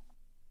chance.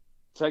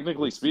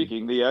 Technically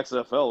speaking, the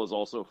XFL is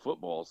also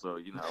football, so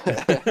you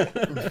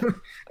know.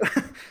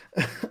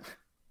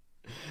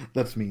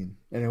 That's mean.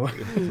 Anyway.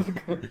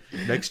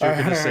 Next, you're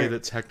going to say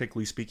that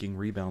technically speaking,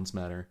 rebounds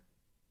matter.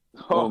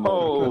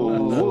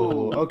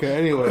 Oh, okay.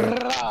 Anyway.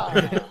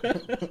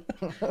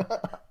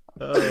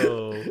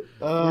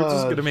 We're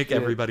just going to make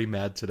everybody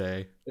mad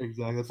today.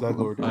 Exactly. That's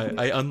exactly what we're doing.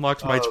 I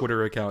unlocked my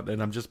Twitter account,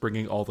 and I'm just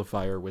bringing all the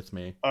fire with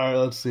me. All right,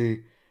 let's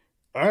see.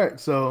 All right,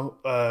 so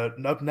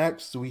up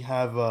next we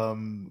have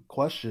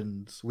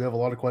questions. We have a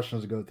lot of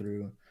questions to go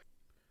through.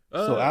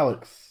 So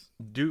Alex,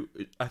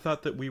 I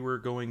thought that we were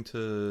going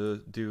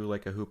to do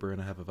like a Hooper and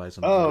a Have a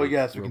Weizen. Oh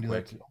yes, we can do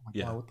quick. that too. Oh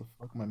my God, what the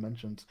fuck am I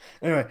mentioned?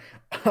 Anyway,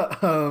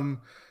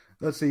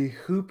 let's see.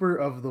 Hooper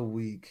of the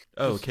week.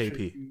 Oh,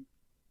 KP.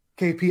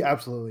 KP,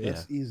 absolutely. Yeah.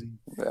 That's easy.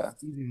 Yeah.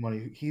 Easy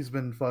money. He's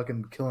been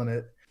fucking killing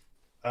it.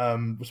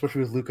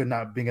 Especially with Luka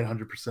not being at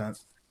 100%.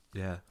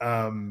 Yeah.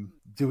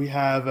 Do we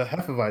have a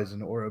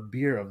Hefeweizen or a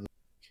beer of the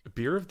week?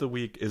 Beer of the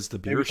week is the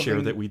beer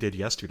share that we did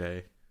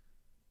yesterday.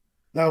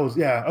 That was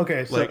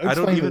okay. So like I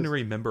don't even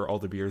remember all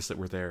the beers that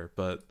were there,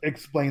 but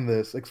explain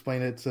this.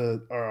 Explain it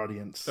to our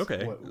audience.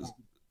 Okay.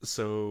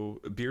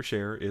 So beer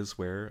share is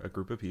where a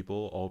group of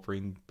people all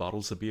bring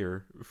bottles of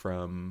beer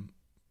from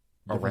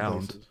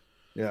around. Places.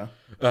 Yeah.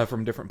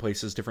 From different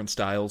places, different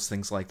styles,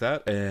 things like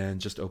that, and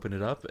just open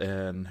it up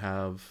and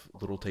have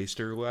little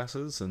taster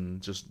glasses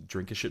and just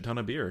drink a shit ton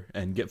of beer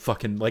and get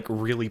fucking like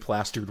really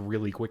plastered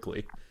really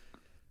quickly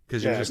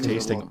because you're just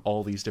tasting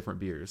all these different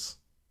beers.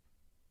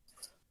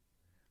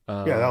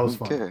 Yeah, that was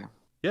fun. Okay.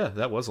 Yeah,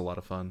 that was a lot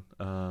of fun.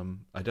 I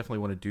definitely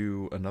want to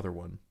do another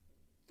one.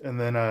 And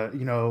then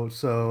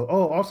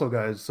also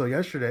guys, so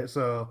yesterday,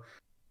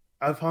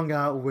 I've hung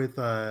out with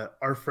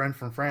our friend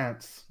from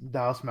France,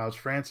 Dallas Mouse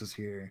Francis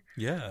here.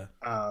 Yeah.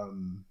 I've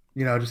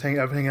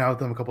hanging out with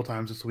them a couple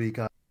times this week.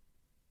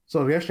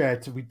 So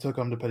yesterday we took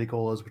him to Petit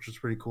Cola's, which was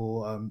pretty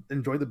cool.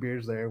 Enjoyed the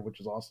beers there, which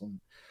is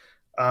awesome.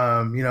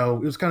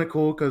 It was kind of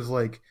cool because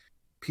like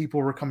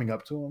people were coming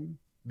up to him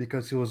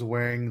because he was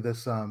wearing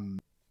this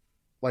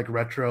like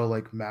retro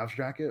like Mavs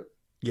jacket.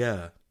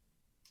 Yeah.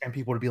 And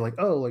people would be like,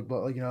 oh, like,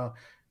 but like,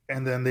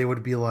 and then they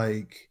would be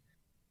like,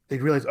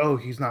 they'd realize, oh,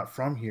 he's not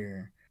from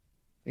here.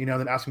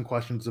 Then ask him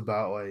questions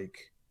about like,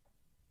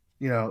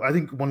 I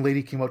think one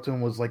lady came up to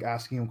him was like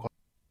asking him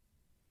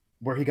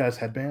where he got his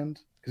headband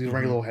because he was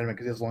wearing a little headband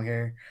because he has long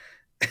hair,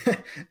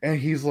 and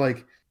he's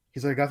like,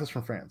 I got this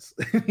from France.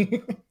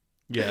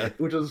 Yeah,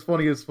 which was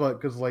funny as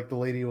fuck because like the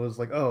lady was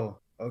like, oh,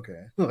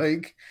 okay,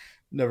 like,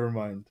 never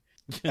mind.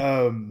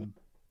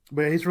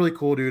 But he's really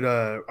cool, dude.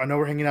 I know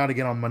we're hanging out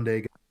again on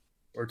Monday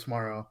or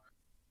tomorrow,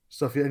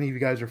 so if any of you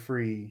guys are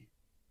free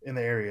in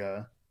the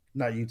area,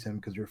 not you, Tim,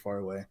 because you're far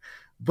away.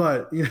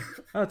 But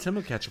Tim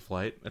will catch a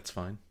flight. That's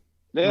fine.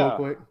 Yeah.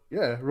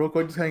 Real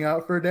quick, just hang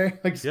out for a day.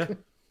 Like, yeah.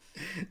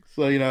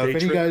 So if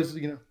any guys,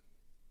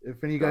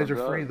 if any guys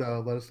are free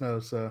though, let us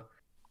know. So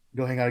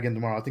go hang out again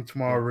tomorrow. I think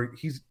tomorrow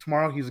he's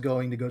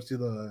going to go to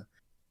the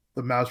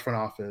Mouse front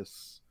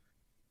office,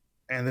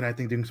 and then I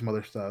think doing some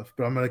other stuff.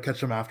 But I'm gonna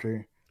catch him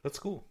after. That's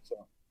cool.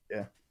 So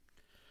yeah.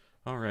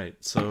 All right,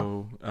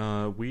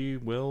 so we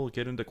will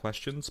get into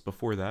questions.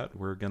 Before that,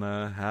 we're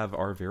gonna have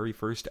our very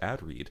first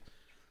ad read.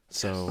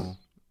 So.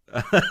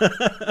 I'm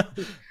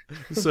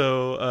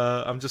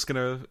just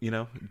gonna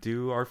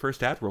do our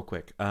first ad real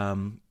quick.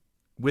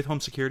 With home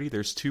security,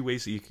 there's two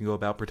ways that you can go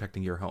about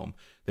protecting your home.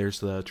 There's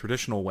the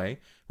traditional way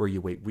where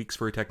you wait weeks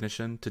for a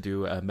technician to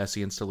do a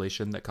messy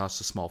installation that costs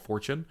a small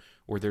fortune,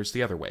 or there's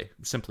the other way,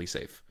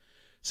 SimpliSafe.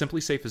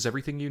 SimpliSafe is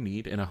everything you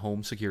need in a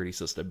home security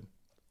system.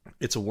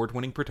 It's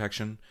award-winning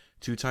protection,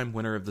 2-time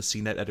winner of the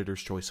CNET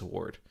Editor's Choice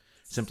Award.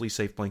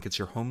 SimpliSafe blankets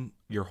your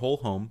whole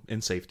home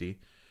in safety.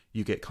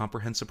 You get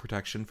comprehensive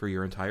protection for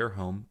your entire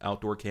home.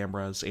 Outdoor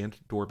cameras and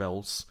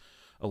doorbells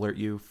alert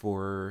you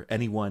for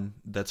anyone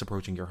that's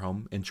approaching your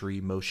home. Entry,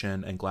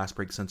 motion, and glass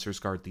break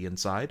sensors guard the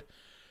inside.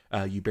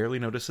 You barely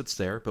notice it's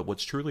there, but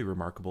what's truly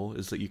remarkable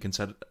is that you can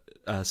set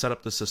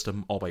up the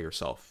system all by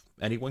yourself.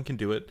 Anyone can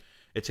do it.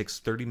 It takes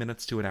 30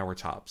 minutes to an hour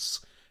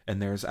tops,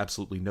 and there's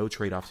absolutely no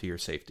trade-off to your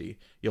safety.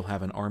 You'll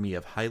have an army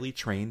of highly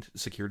trained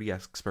security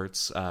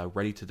experts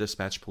ready to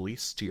dispatch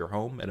police to your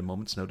home at a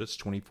moment's notice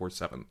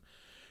 24/7.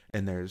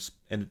 And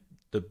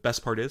the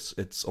best part is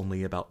it's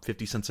only about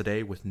 50 cents a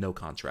day with no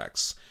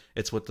contracts.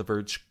 It's why The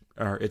Verge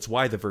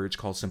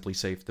calls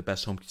SimpliSafe the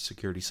best home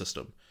security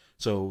system.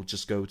 So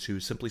just go to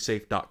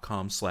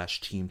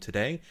simplisafe.com/team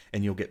today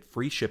and you'll get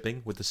free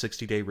shipping with a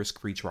 60-day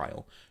risk-free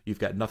trial. You've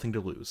got nothing to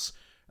lose.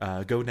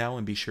 Go now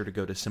and be sure to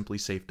go to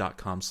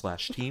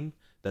simplisafe.com/team.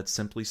 That's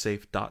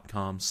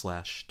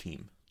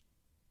simplisafe.com/team.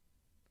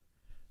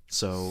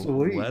 So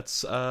Sweet.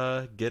 Let's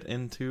get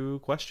into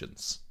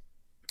questions.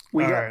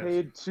 We All got right.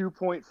 paid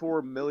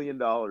 $2.4 million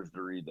to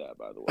read that,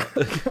 by the way.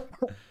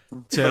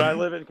 Tim, But I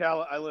live in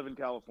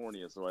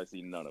California, so I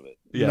see none of it.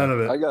 yeah, None of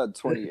it. I got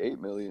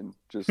 28 million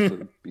just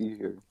to be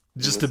here.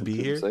 just to Listen be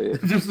him here. say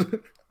it. Just,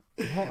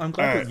 Well, I'm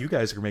glad Alright. that you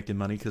guys are making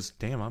money because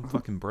damn, I'm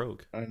fucking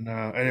broke. I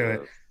know. Anyway,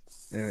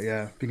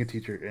 yeah, being a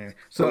teacher. Anyway.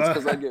 So So it's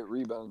because I get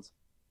rebounds.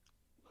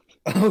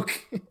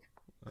 okay.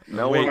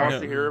 No Wait, one wants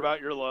no. to hear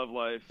about your love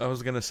life. I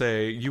was gonna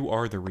say you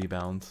are the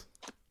rebound.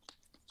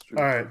 It's true.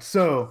 All right.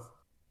 So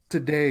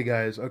today,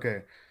 guys.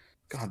 Okay,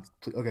 God.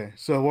 Okay,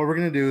 so what we're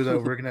gonna do is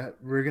that we're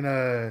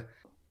gonna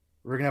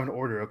have an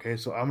order. Okay,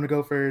 so I'm gonna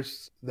go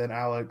first, then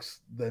Alex,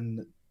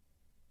 then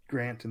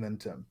Grant, and then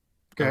Tim.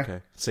 Okay.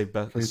 Okay. Save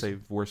Please.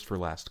 save worst for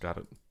last. Got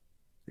it.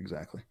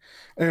 Exactly.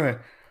 Anyway,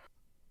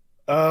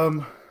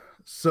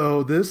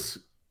 so this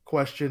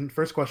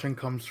first question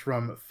comes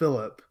from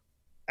Philip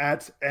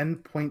at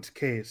Endpoint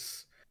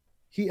Case.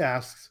 He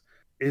asks,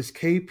 "Is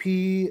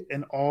KP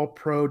an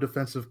All-Pro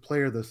defensive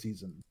player this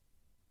season?"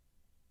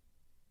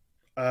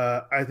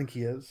 I think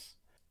he is.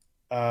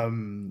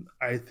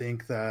 I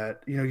think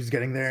that he's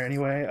getting there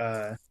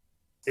anyway.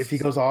 If he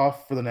goes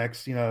off for the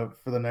next the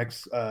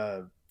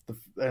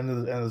end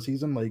of the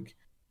season, like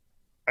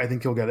I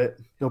think he'll get it.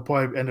 He'll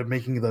probably end up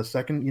making the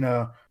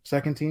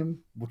second team,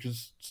 which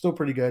is still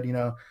pretty good.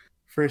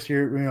 First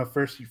year,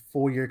 first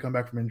full year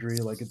comeback from injury,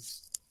 like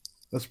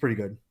that's pretty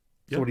good.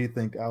 So Yeah. what do you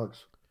think,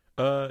 Alex?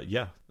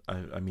 Yeah.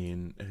 I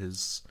mean,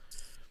 his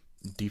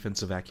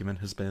defensive acumen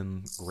has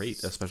been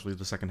great, especially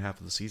the second half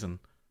of the season.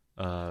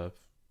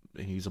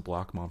 He's a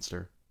block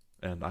monster,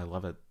 and I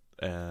love it.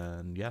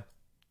 And yeah.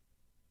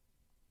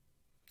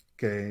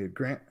 Okay,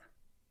 Grant.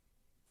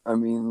 I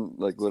mean,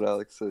 like what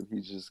Alex said,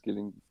 he's just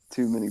getting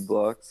too many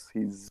blocks.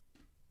 He's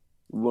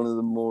one of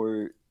the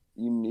more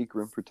unique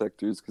rim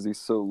protectors because he's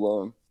so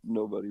long.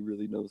 Nobody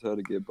really knows how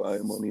to get by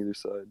him on either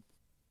side.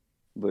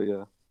 But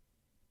yeah.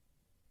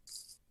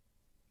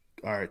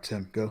 All right,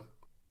 Tim, go.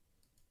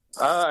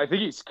 I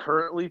think he's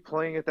currently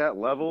playing at that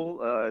level.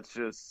 It's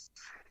just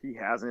he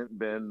hasn't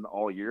been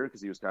all year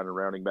because he was kind of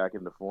rounding back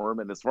into form.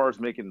 And as far as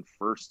making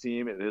first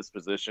team at his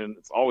position,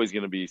 it's always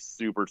going to be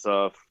super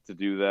tough to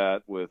do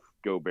that with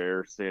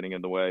Gobert standing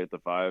in the way at the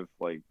 5.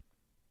 Like,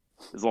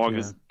 as long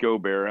as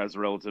Gobert has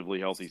relatively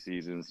healthy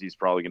seasons, he's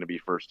probably going to be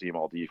first team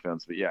all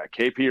defense. But yeah,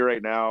 KP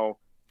right now,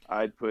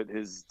 I'd put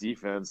his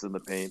defense in the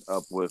paint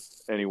up with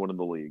anyone in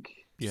the league.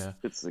 Yeah.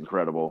 It's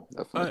incredible.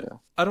 Definitely,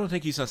 I don't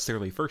think he's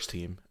necessarily first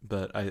team,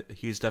 but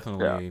he's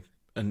definitely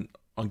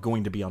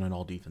going to be on an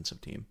all defensive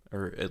team,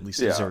 or at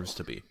least deserves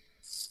to be.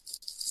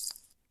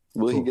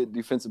 Will he get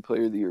defensive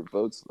player of the year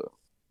votes though?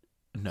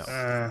 No.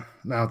 I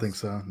don't think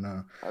so.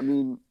 No. I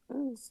mean,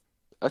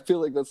 I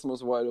feel like that's the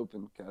most wide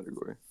open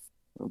category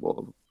of all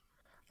of them.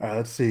 All right,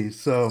 let's see.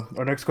 So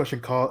our next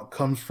question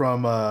comes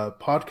from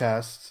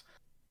podcasts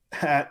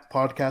at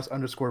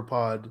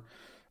podcast_pod.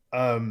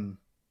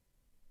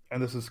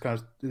 And this is kind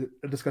of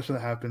a discussion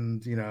that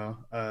happened,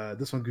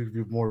 this one could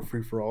be more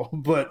free for all,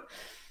 but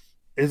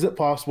is it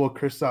possible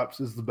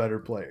Kristaps is the better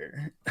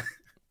player?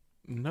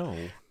 No.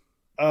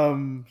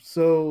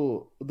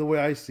 So the way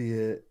I see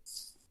it,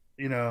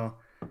 I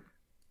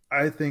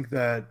think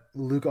that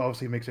Luke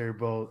obviously makes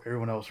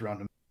everyone else around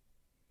him.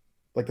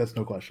 Like, that's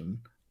no question.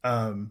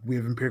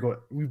 We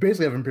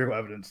basically have empirical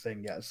evidence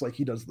saying yes, like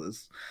he does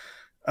this.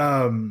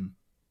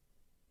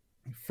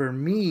 For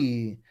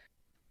me,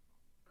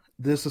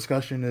 this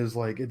discussion is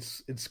like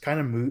it's kind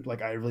of moot.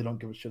 Like, I really don't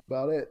give a shit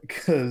about it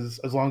because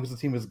as long as the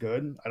team is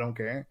good, I don't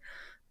care.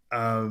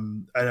 I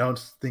don't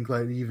think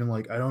I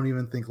don't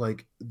even think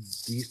like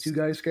these two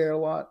guys care a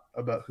lot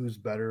about who's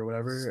better or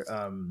whatever.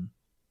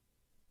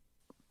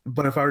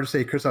 But if I were to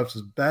say Kristaps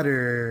is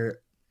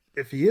better,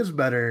 if he is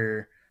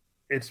better,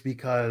 it's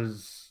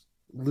because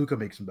Luka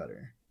makes him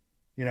better.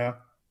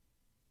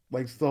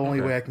 Like it's the only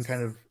way I can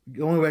kind of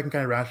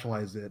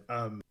rationalize it.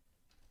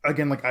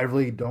 Again, like I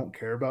really don't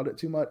care about it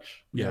too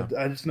much. Yeah.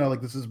 I just know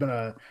like this has been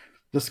a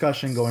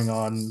discussion going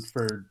on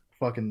for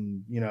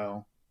fucking,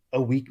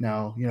 a week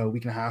now, a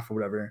week and a half or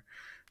whatever,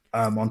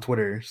 on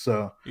Twitter.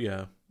 So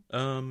yeah.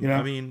 I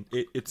mean,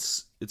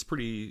 it's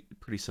pretty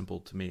simple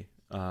to me.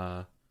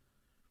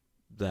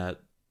 That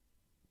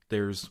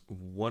there's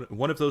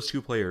one of those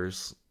two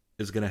players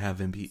is going to have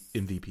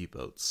MVP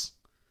votes,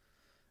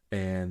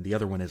 and the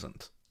other one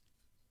isn't.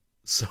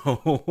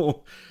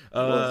 So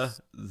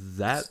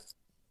that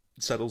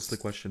settles the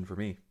question for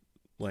me.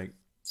 Like,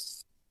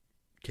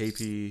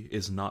 KP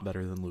is not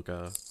better than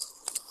Luka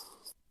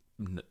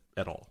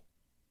at all.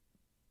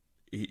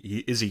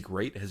 Is he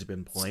great? Has he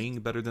been playing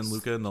better than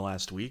Luka in the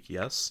last week?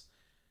 Yes,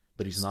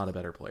 but he's not a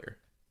better player.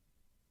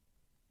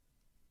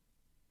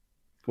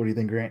 What do you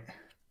think, Grant?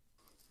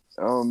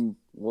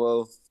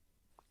 Well,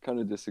 kind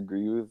of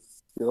disagree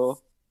with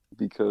y'all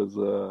because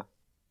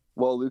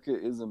while Luka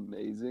is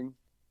amazing,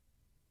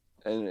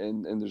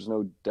 and there's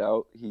no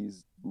doubt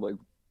he's like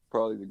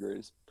probably the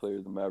greatest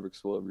player the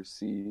Mavericks will ever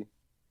see,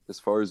 as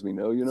far as we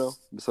know,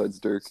 besides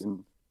Dirk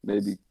and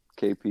maybe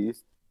KP.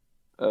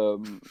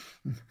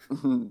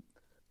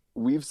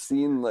 We've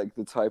seen like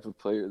the type of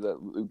player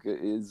that Luka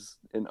is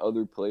in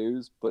other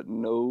players, but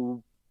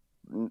no,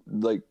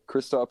 like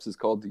Kristaps is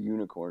called the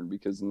unicorn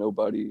because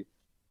nobody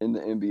in the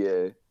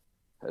NBA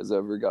has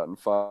ever gotten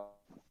 5.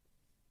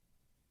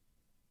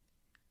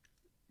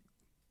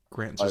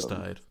 Grant just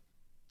died.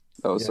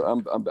 Oh, yeah. So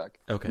I'm back.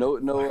 Okay.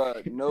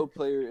 No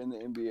player in the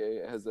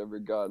NBA has ever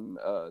gotten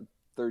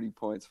 30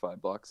 points,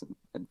 5 blocks,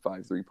 and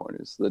 5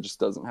 3-pointers. That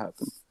just doesn't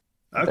happen.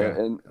 Okay.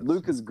 And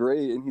Luka's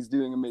great, and he's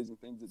doing amazing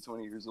things at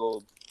 20 years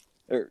old.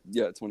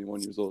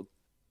 21 years old.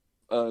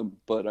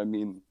 But I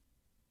mean,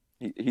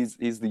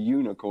 he's the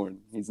unicorn.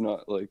 He's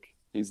not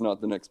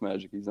the next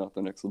Magic. He's not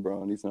the next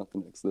LeBron. He's not the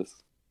next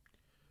this.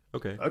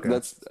 Okay.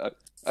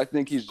 I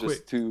think he's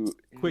just too.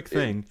 Quick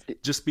thing.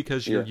 Just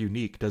because you're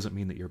unique doesn't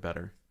mean that you're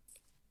better.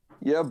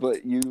 Yeah,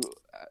 but you.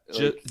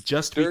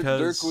 Just Dirk, because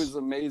Dirk was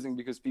amazing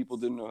because people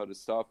didn't know how to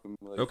stop him.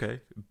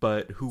 Okay,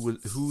 but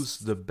who's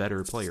the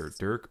better player,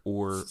 Dirk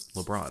or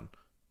LeBron?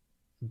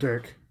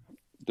 Dirk.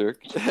 Oh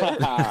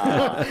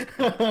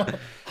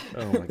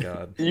my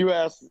god! You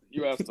asked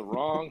the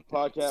wrong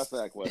podcast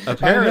that question.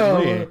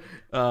 Apparently,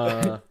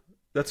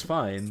 that's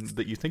fine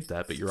that you think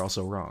that, but you're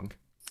also wrong.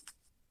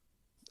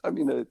 I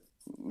mean,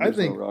 I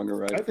think no wrong or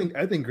right.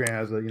 I think Grant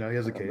has a he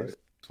has a case.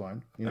 It's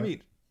fine. You know? I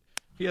mean,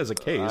 he has a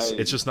case.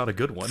 It's just not a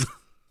good one.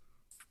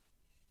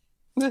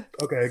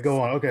 Okay,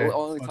 go on. Okay,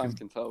 well, only time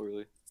can tell,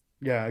 really.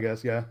 Yeah, I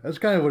guess. Yeah, that's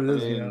kind of what it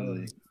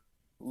is.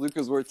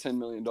 Luka's worth $10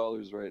 million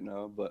right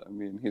now, but I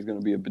mean, he's going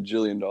to be $1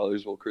 bajillion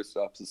while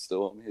Kristaps is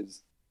still on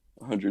his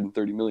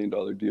 $130 million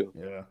deal.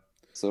 Yeah.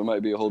 So it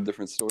might be a whole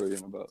different story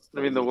in about.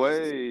 I mean, the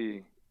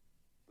way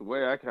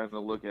I kind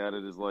of look at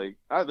it is there's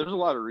a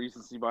lot of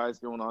recency bias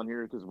going on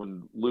here because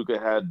when Luka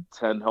had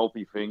 10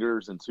 healthy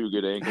fingers and 2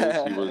 good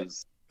ankles, he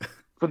was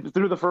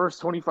through the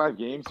first 25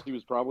 games, he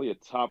was probably a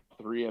top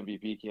 3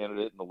 MVP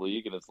candidate in the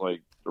league. And it's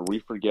are we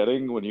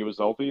forgetting when he was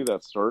healthy,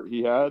 that start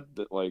he had,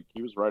 that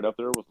he was right up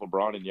there with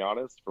LeBron and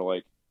Giannis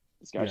for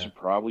this guy should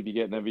probably be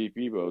getting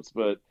MVP votes.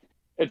 But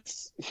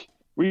this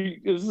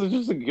is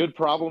just a good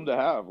problem to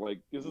have.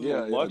 This is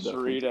a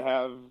luxury to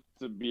have,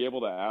 to be able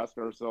to ask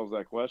ourselves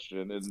that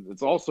question. And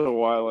it's also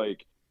why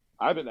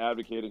I've been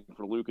advocating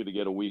for Luka to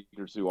get a week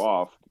or 2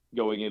 off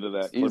going into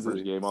that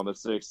Clippers game on the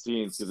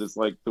 16th, because it's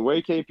the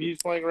way KP is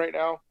playing right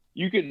now,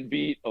 you can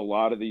beat a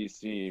lot of these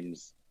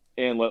teams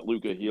and let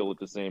Luka heal at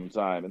the same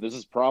time. And this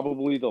is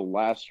probably the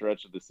last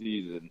stretch of the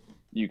season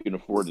you can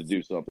afford to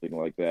do something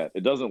like that.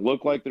 It doesn't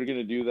look like they're going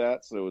to do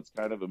that, so it's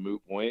kind of a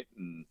moot point,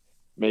 and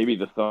maybe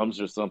the thumb's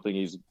just something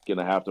he's going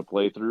to have to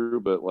play through.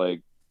 But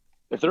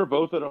if they're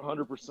both at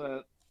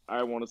 100%,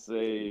 I want to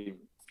say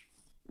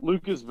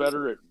Luka's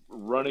better at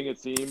running a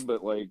team,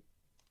 but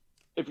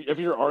if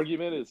your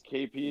argument is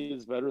KP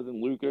is better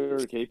than Luka or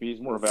KP is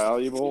more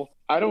valuable,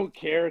 I don't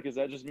care, because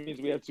that just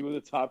means we have 2 of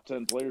the top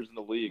 10 players in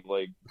the league,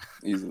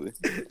 easily.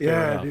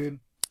 Yeah, dude.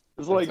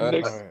 It's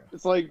Knicks.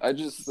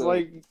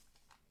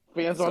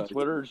 Fans on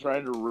Twitter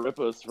trying to rip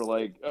us for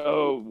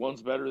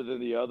one's better than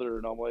the other,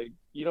 and I'm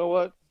you know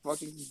what?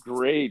 Fucking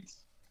great.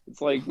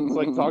 It's like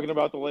talking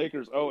about the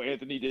Lakers. Oh,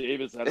 Anthony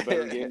Davis had a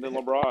better game than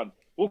LeBron.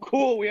 Well,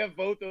 cool. We have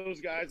both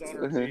those guys on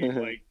our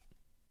team.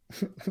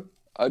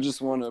 I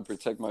just want to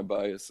protect my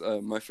bias.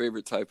 My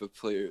favorite type of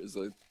player is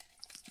a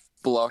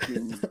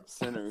blocking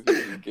center who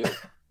can get,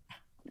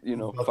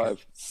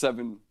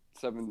 7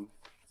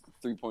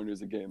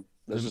 3-pointers a game.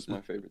 That's just my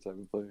favorite type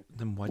of player.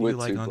 Then why do you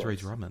like Andre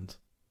Drummond?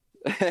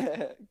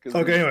 Okay,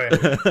 anyway.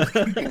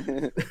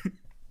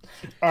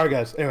 All right,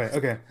 guys. Anyway,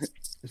 okay.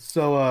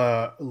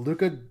 So,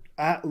 Luka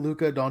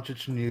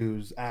Doncic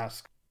News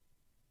asks,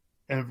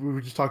 and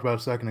we just talked about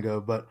it a second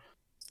ago, but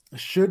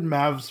should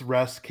Mavs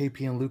rest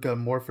KP and Luka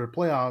more for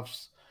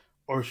playoffs,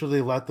 or should they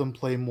let them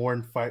play more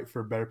and fight for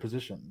a better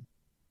position?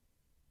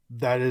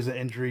 That is an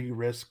injury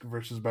risk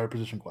versus better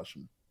position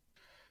question.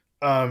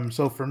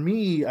 So for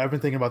me, I've been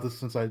thinking about this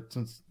since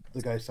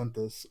the guy sent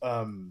this.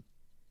 I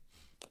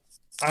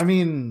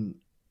mean,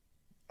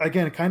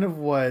 again, kind of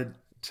what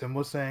Tim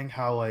was saying,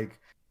 how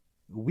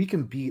we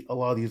can beat a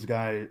lot of these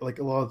guys, a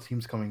lot of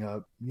teams coming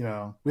up.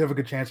 We have a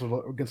good chance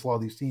against a lot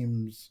of these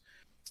teams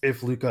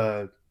if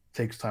Luka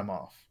takes time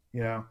off.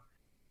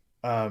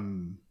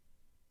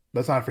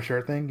 That's not for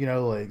sure thing.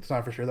 It's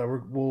not for sure that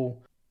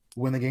we'll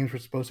win the games we're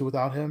supposed to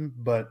without him.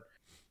 But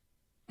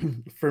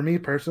for me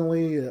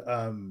personally,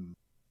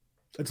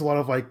 it's a lot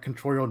of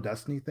control your own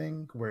destiny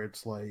thing, where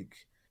it's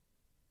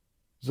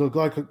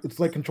it's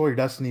like control your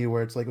destiny,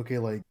 where it's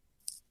okay,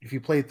 if you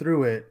play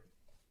through it,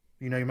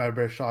 you might have a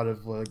better shot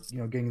of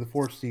getting the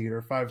 4th seed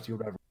or 5 seed or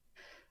whatever.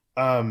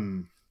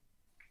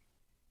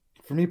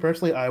 For me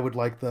personally, I would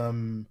like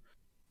them.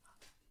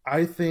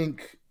 I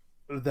think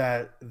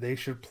that they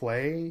should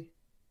play,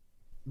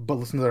 but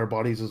listen to their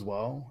bodies as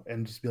well,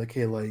 and just be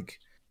hey,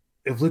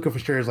 if Luka for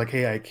sure is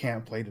hey, I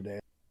can't play today,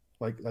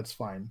 that's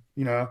fine.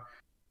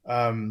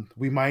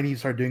 We might need to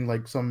start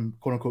doing some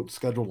quote unquote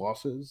schedule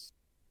losses.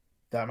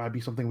 That might be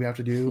something we have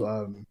to do.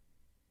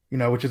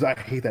 Which is, I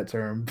hate that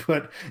term,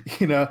 but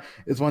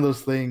it's one of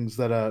those things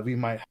that we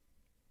might have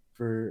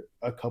for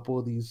a couple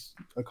of these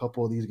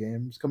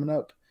games coming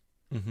up.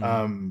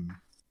 Mm-hmm.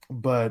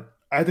 But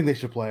I think they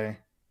should play,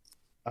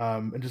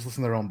 and just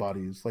listen to their own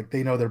bodies.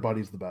 They know their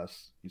body's the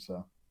best.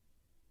 So,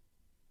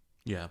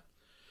 yeah.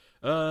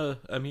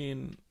 I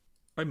mean,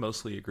 I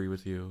mostly agree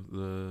with you.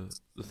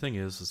 The thing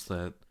is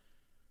that,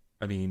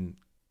 I mean,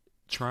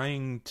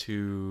 trying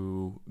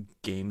to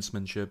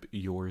gamesmanship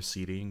your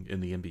seeding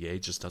in the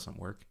NBA just doesn't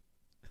work.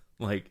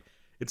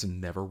 It's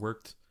never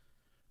worked.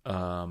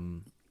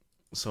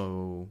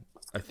 So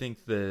I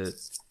think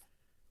that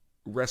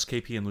rest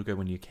KP and Luka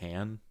when you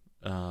can,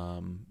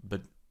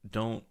 but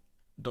don't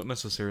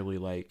necessarily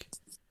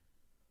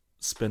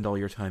spend all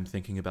your time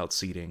thinking about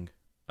seeding,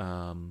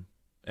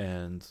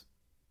 and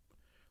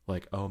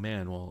like, oh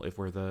man, well, if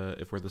we're the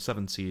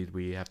 7th seed,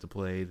 we have to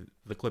play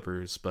the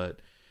Clippers, but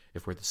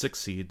if we're the 6th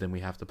seed, then we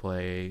have to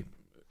play,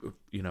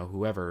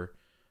 whoever.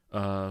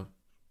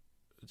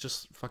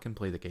 Just fucking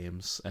play the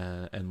games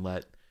and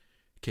let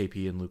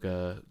KP and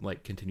Luka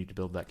like continue to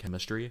build that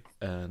chemistry.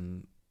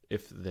 And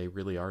if they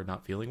really are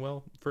not feeling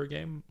well for a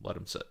game, let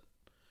them sit.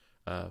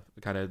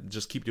 Kind of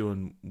just keep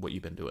doing what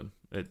you've been doing.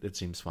 It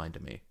seems fine to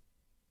me.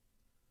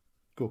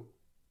 Cool.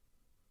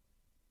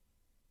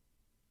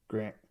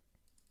 Grant.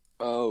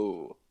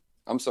 Oh,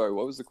 I'm sorry.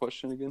 What was the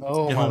question again?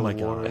 Oh my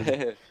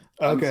God.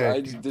 Okay.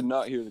 I just did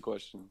not hear the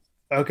question.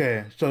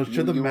 Okay, so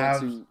should the You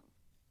want Mavs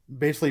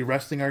basically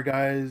resting our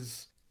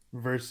guys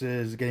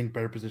versus getting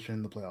better position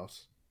in the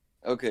playoffs?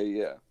 Okay,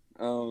 yeah.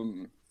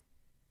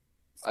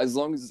 As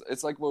long as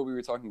it's like what we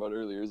were talking about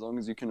earlier, as long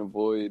as you can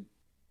avoid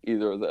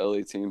either of the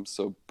LA teams,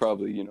 so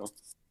probably,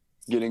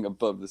 getting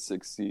above the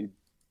 6th seed,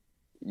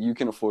 you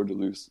can afford to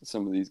lose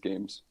some of these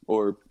games,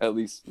 or at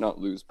least not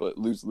lose, but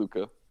lose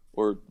Luka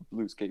or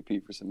lose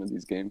KP for some of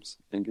these games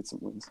and get some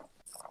wins.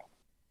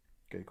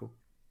 Okay, cool.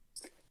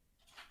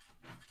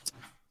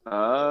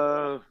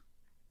 I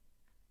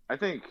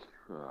think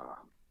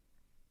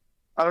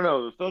I don't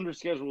know. The Thunder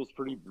schedule is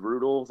pretty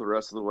brutal the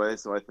rest of the way,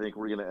 so I think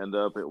we're going to end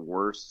up at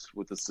worst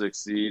with the 6th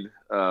seed.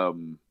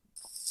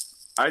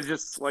 I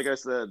just, like I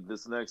said,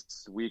 this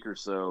next week or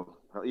so,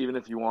 even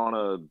if you want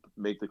to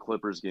make the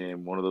Clippers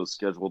game one of those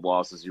scheduled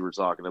losses you were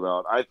talking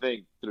about, I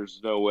think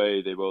there's no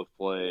way they both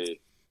play.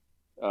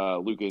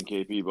 Luka and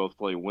KP both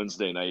play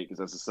Wednesday night because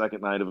that's the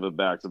second night of a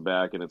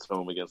back-to-back, and it's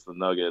home against the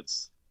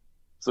Nuggets.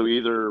 So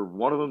either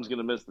one of them's going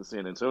to miss the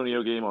San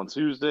Antonio game on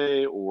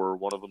Tuesday, or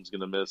one of them's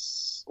going to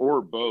miss,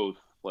 or both.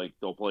 Like,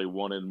 they'll play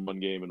one in one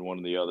game and one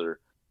in the other.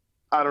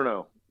 I don't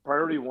know.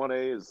 Priority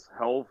 1A is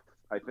health.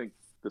 I think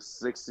the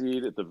 6th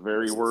seed at the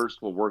very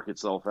worst will work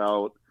itself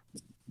out.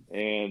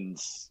 And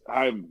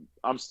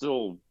I'm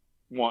still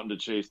wanting to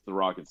chase the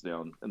Rockets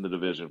down in the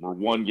division. We're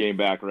one game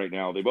back right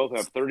now. They both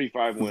have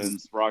 35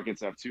 wins.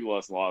 Rockets have 2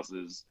 less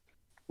losses.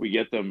 We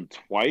get them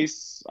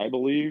twice, I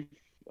believe,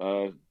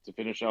 to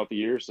finish out the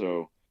year.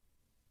 So,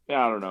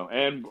 yeah, I don't know.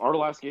 And our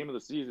last game of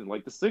the season,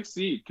 like the 6th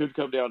seed could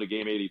come down to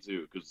game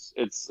 82 because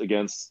it's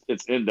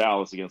in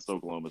Dallas against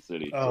Oklahoma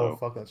City. Oh, so,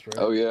 fuck, that's right.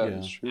 Oh, yeah, Yeah.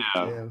 that's true.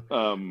 yeah.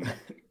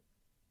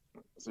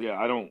 So,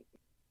 yeah,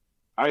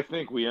 I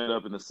think we end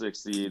up in the 6th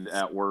seed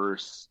at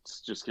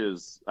worst just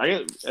because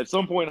at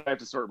some point I have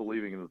to start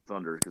believing in the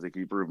Thunder because they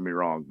keep proving me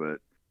wrong, but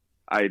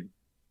I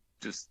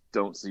just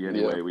don't see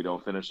any way we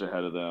don't finish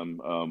ahead of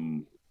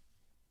them.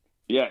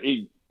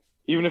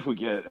 Even if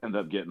we end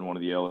up getting one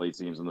of the LA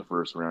teams in the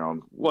first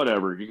round,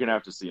 whatever, you're going to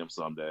have to see them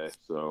someday.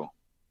 So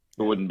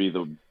it wouldn't be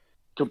the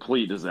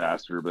complete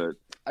disaster, but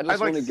I just like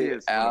want to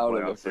get out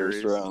of the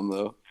first round,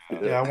 though.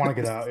 Yeah, I want to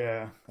get out.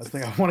 Yeah, I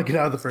think I want to get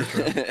out of the first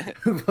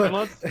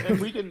round. and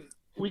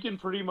we can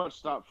pretty much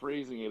stop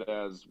phrasing it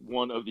as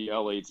one of the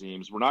LA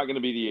teams. We're not going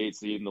to be the 8th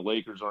seed, and the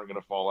Lakers aren't going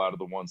to fall out of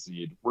the 1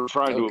 seed. We're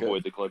trying to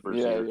avoid the Clippers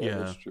here. Yeah.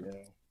 That's true.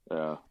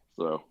 Yeah.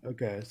 So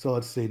Okay, so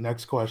let's see.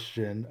 Next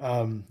question.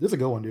 This is a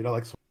good one, dude. I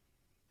like.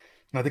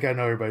 And I think I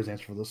know everybody's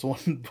answer for this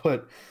one,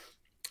 but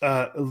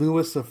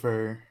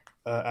Lucifer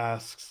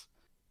asks,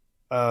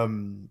 if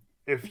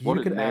What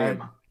you a could add,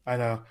 name. I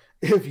know,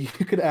 if you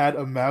could add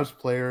a Mavs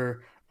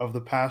player of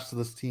the past to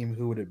this team,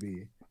 who would it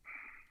be?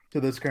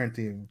 To this current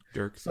team.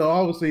 Dirk. So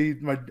obviously,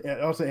 my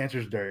answer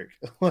is Dirk.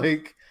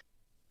 Like,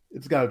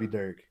 it's got to be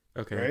Dirk,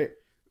 Okay. right?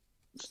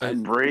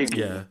 and break.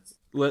 Yeah.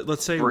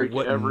 Let's say Break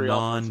what every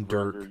offensive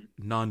record.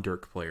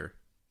 non-Dirk player.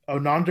 Oh,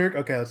 non-Dirk.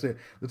 Okay, let's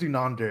do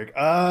non-Dirk.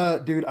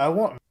 Dude, I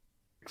want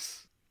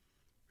Matrix.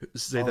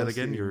 Say Oh, that let's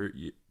again. see. Your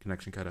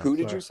connection cut out. Who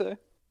did Sorry. you say?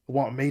 I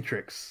want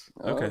Matrix.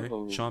 Okay.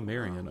 Oh. Sean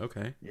Marion.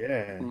 Okay.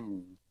 Yeah. Hmm.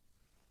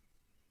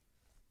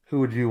 Who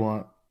would you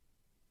want,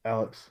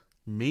 Alex?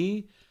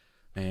 Me,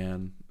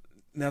 man.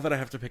 Now that I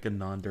have to pick a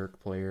non-Dirk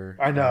player,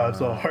 I know it's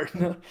so hard.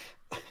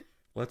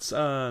 let's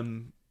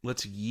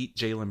yeet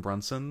Jalen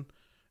Brunson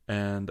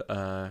and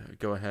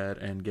go ahead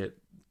and get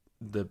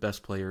the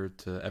best player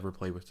to ever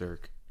play with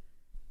Dirk.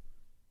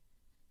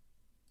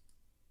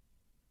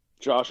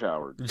 Josh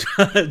Howard.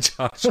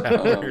 Josh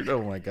Howard.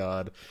 Oh my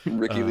God.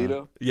 Ricky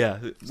Leto? Yeah,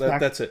 Stack-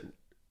 that's it.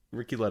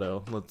 Ricky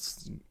Leto.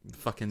 Let's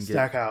fucking get.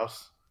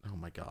 Stackhouse. Oh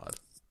my God.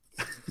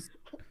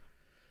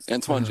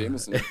 Antoine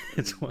Jameson.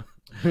 It's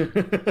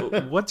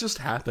what just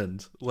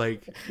happened?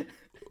 Like,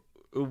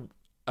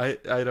 I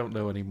don't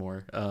know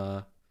anymore.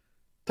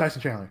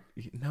 Tyson Chandler.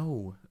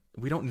 No,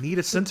 we don't need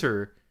a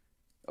center.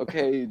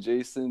 Okay,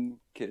 Jason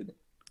Kidd.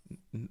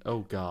 Oh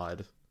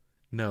God,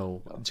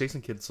 no.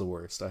 Jason Kidd's the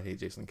worst. I hate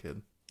Jason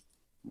Kidd.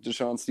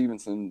 Deshaun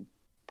Stevenson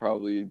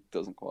probably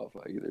doesn't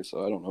qualify either,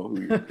 so I don't know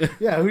who.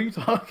 Yeah, who are you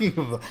talking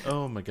about?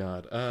 Oh my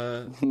God.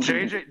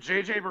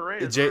 JJ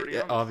Barea. is already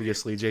on the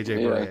Obviously JJ Yeah.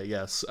 Barea.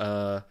 Yes.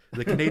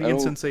 The Canadian Oh.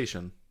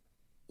 sensation.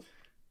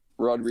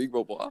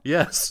 Rodrigo Blah.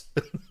 Yes.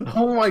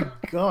 Oh my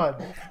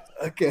God.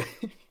 Okay.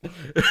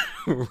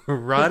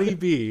 Roddy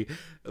B.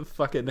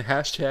 Fucking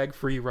hashtag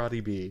free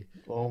Roddy B.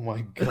 Oh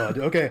my god.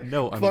 Okay.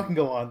 No, fucking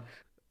go on.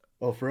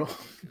 Oh, for real?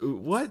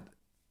 What?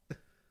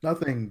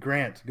 Nothing.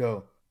 Grant,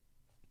 go.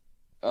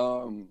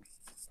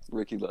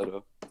 Ricky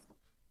Leto.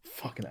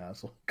 Fucking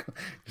asshole.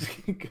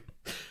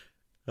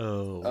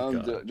 Oh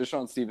god.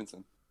 Deshaun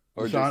Stevenson.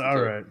 Or Sean, Jason all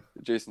Terry. right.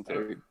 Jason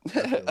Terry.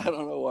 I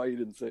don't know why you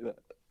didn't say that.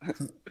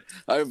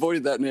 I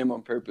avoided that name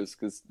on purpose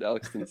because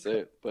Alex didn't say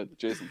it, but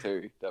Jason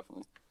Terry,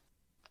 definitely.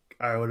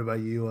 All right, what about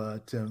you,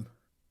 Tim?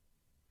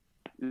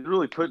 You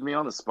really put me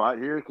on the spot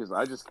here because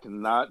I just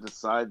cannot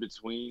decide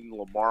between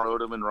Lamar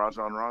Odom and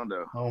Rajon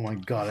Rondo. Oh my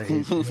god, I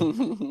hate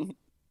you.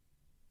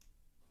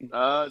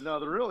 No,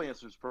 the real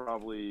answer is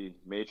probably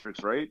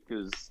Matrix, right?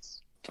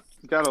 Because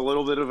he's got a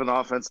little bit of an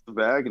offensive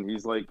bag, and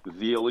he's like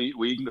the elite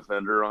wing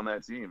defender on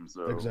that team.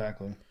 So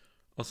Exactly.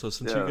 Also,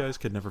 since Yeah. you guys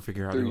could never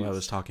figure out who I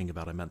was talking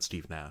about, I meant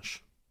Steve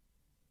Nash.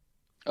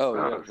 Oh,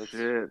 yeah. Oh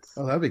shit!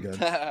 Oh, that'd be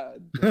good.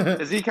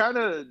 Is he kind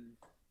of?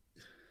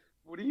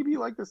 Would he be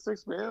like the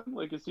sixth man?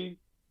 Like, is he?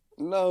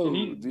 No, Can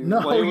he dude.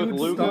 No, play he with would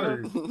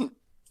Luka? start.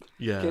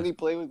 Yeah. Can he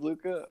play with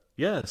Luca?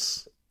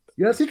 Yes.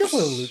 Yes, he can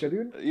play with Luka,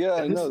 dude. Yeah,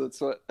 I In know. this-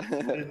 That's what.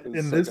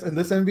 In this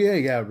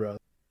NBA, yeah, bro.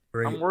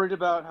 Great. I'm worried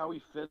about how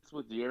he fits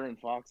with De'Aaron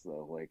Fox,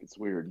 though. Like, it's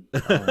weird. Oh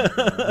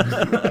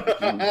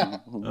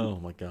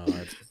my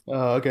god.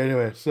 Okay,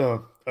 anyway,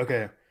 so,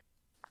 okay.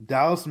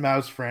 Dallas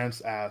Mavs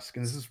France ask,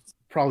 and this is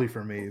probably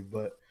for me,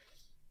 but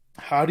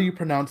how do you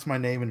pronounce my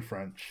name in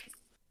French?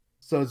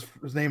 So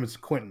his name is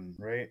Quentin,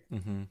 right?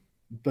 Hmm.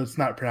 But it's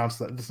not pronounced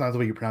that. That's not the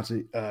way you pronounce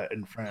it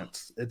in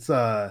France. It's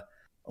oh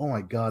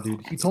my god,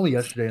 dude. He told me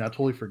yesterday, and I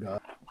totally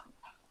forgot.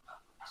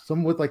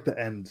 Some with like the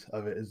end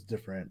of it is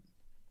different.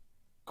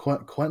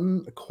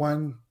 Quentin,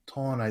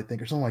 I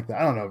think, or something like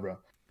that. I don't know, bro.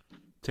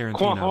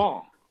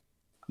 Tarantino.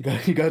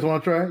 You guys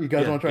want to try? You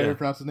guys Yeah, want to try yeah. to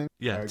pronounce his name?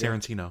 Yeah, All right, go.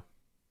 Tarantino.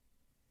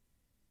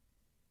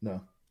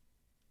 No,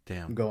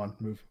 Damn. go on,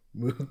 move.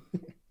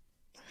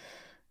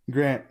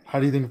 Grant, how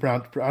do you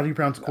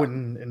pronounce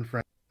Quentin in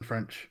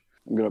French?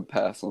 I'm gonna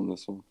pass on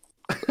this one.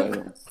 I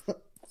don't.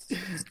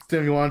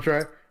 Tim, you want to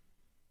try?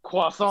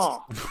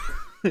 Croissant.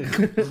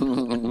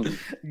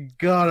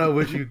 God, I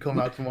wish you'd come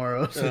out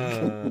tomorrow.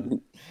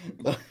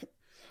 All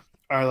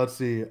right, let's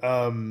see.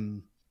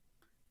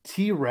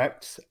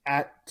 T-Rex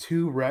at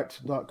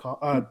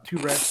 2rex.com.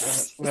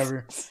 2rex,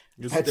 whatever.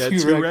 It's At at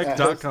 2rec.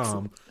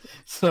 2rec.com.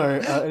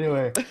 Sorry.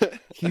 Anyway,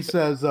 he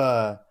says,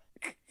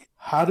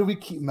 how do we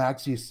keep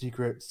Maxey a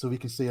secret so we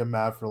can stay a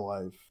Mav for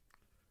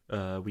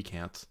life? We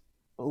can't.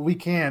 We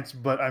can't,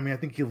 but I mean, I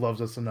think he loves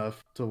us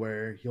enough to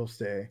where he'll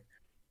stay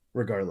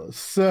regardless.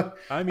 So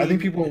I mean, I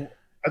think people in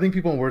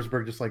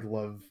Wurzburg just like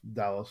love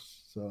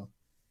Dallas. So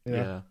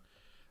yeah.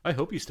 I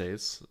hope he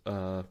stays.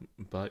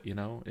 But you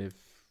know, if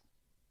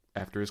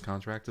after his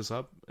contract is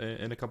up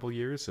in a couple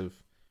years, if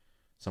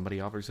somebody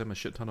offers him a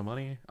shit ton of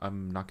money,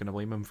 I'm not going to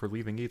blame him for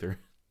leaving either.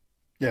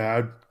 Yeah,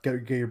 I'd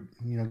get your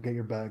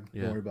bag.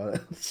 Yeah. Don't worry about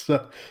it.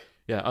 So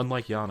Yeah,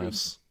 unlike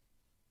Giannis.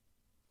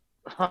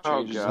 Oh,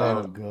 Changes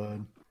God. oh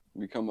god.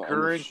 Become an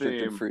Current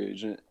unrestricted theme. free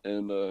agent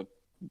and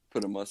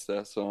put a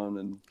mustache on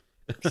and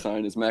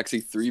sign as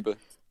Maxi Threeba.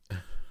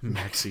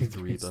 Maxi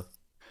Threeba.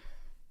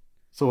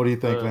 So what do you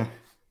think, man?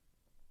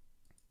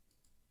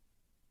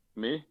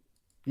 Me?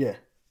 Yeah.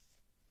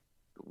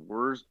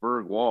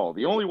 Wurzburg Wall.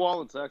 The only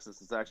wall in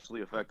Texas is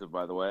actually effective,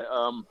 by the way.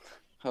 Oh,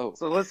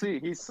 So let's see.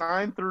 He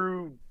signed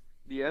through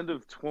the end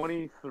of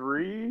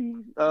 23.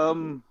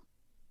 And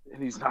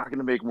he's not going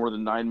to make more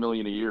than $9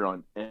 million a year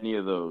on any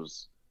of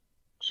those.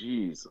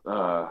 Jeez.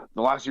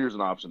 The last year's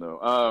an option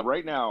though.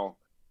 Right now,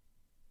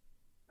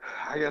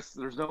 I guess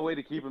there's no way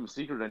to keep him a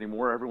secret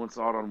anymore. Everyone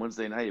saw it on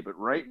Wednesday night, but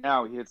right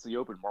now he hits the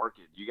open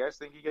market. Do you guys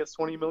think he gets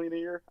 $20 million a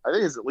year? I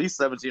think it's at least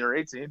 17 or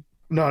 18.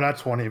 No, not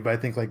 20, but I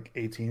think like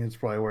 18 is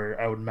probably where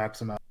I would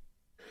max him out.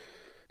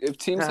 if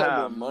teams had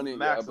more money, yeah,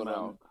 Max but him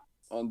out.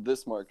 on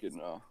this market,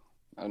 no.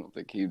 I don't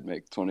think he'd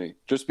make 20.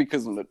 Just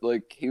because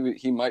like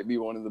he might be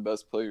one of the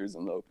best players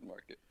in the open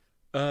market,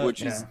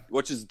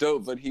 which is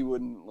dope. But he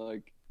wouldn't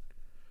like.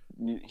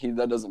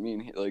 That doesn't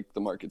mean like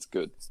the market's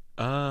good.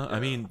 I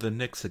mean, the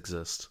Knicks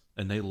exist,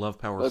 and they love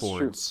power That's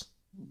forwards.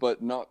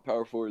 But not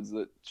power forwards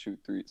that shoot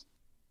threes.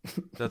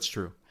 That's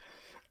true.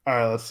 All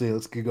right, let's see.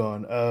 Let's keep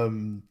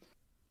going.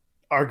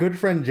 Our good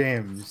friend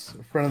James,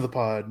 friend of the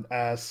pod,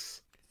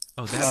 asks.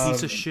 Oh, that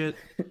piece of shit.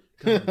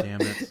 God damn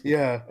it.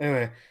 Yeah.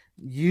 Anyway,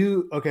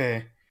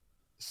 okay?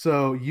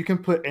 So you can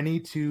put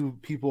any two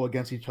people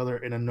against each other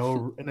in a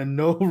no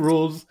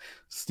rules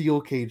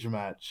steel cage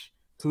match.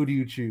 Who do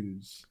you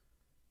choose?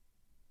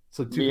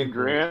 So two Me and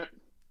people. Grant.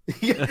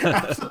 Yeah,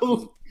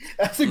 absolutely.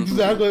 That's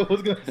exactly what I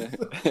was gonna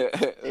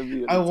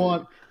say. I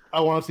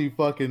want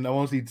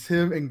to see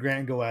Tim and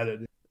Grant go at it.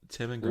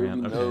 Tim and There would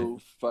Grant. be Okay. no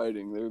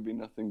fighting. There would be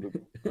nothing but.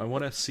 I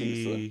want to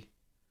see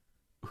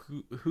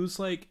who's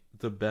like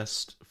the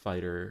best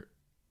fighter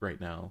right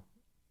now.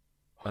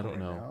 I don't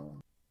know. Now?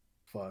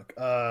 Fuck.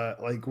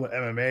 Like what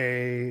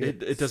MMA?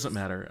 It doesn't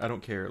matter. I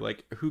don't care.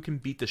 Like who can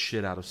beat the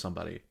shit out of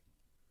somebody.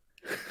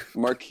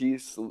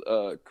 Marquise,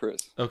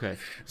 Chris. Okay,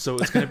 so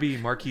it's gonna be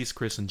Marquise,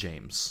 Chris, and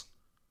James.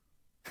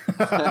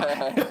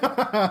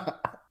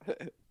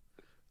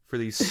 for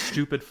these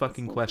stupid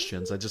fucking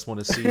questions. I just want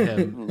to see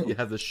him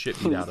have the shit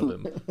beat out of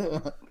him.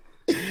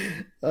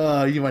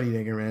 You might need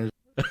anger management.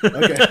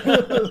 Okay.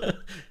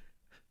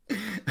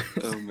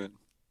 Oh man.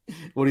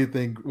 What do you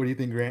think? What do you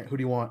think, Grant? Who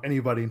do you want?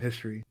 Anybody in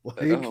history?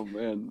 Like... Oh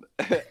man.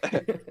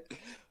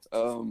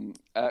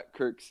 At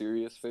Kirk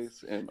Serious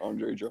Face and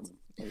Andre Drummond.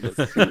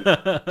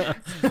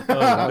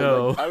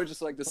 No. I would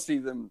just like to see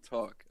them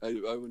talk. I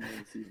wouldn't want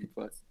to see them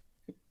fight.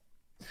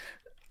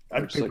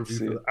 I'd pay for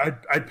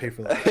that. I'd pay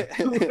for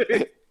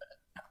that.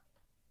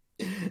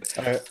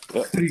 All right.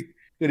 Who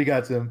do you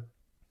got, Tim?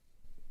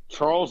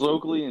 Charles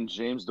Oakley and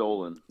James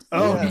Dolan.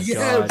 Oh, my yes.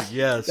 God,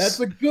 yes. That's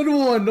a good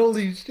one.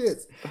 Holy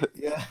shit.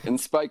 Yeah. And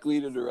Spike Lee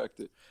to direct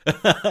it.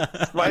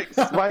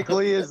 Spike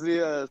Lee is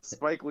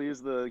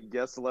the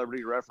guest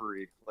celebrity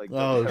referee. Like,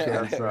 oh, shit.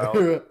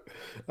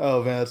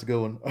 Oh man, that's a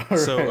good one. All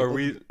so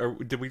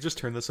right. did we just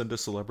turn this into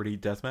Celebrity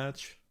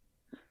Deathmatch?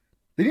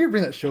 They need to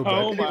bring that show back.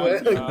 Oh my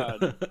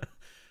god.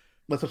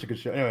 That's such a good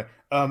show. Anyway,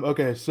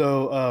 okay,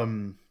 so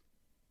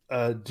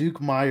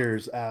Duke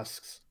Myers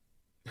asks,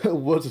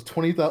 was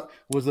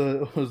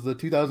the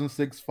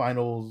 2006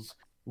 finals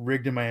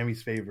rigged in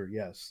Miami's favor?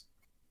 Yes.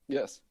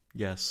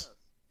 Yes.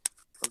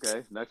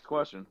 Okay, next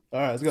question. All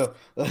right, let's go.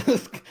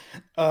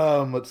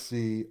 Let's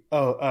see.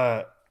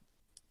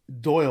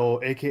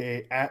 Doyle,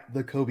 aka at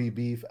the Kobe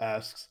Beef,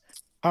 asks,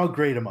 "How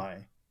great am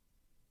I?"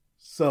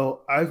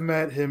 So I've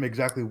met him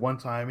exactly one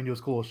time, and he was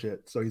cool as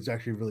shit. So he's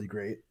actually really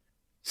great.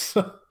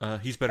 So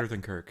he's better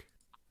than Kirk.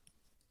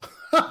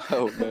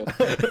 Oh man,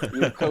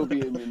 you have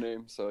Kobe in your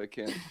name, so I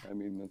can't. I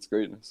mean, that's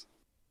greatness.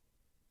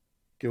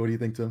 Okay, what do you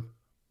think, Tim?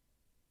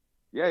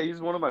 Yeah,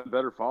 he's one of my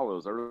better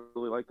follows. I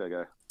really like that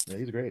guy. Yeah,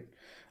 he's great.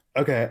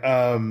 Okay,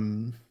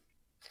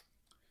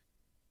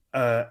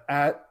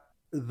 at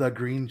the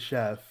Green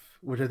Chef,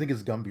 which I think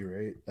is Gumby,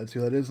 right? That's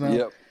who that is now.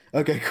 Yep.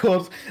 Okay, cool.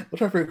 I'm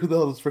trying to figure out who the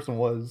hell this person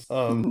was.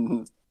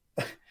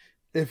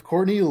 If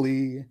Courtney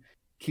Lee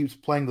keeps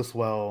playing this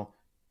well,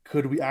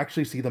 could we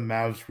actually see the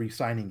Mavs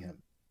re-signing him?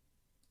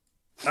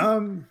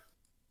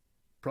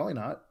 Probably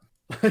not.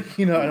 I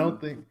don't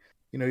think.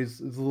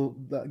 He's a little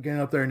getting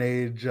up there in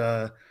age.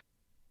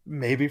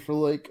 Maybe for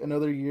like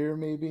another year,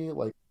 maybe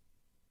like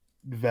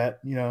vet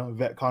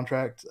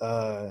contract.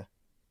 I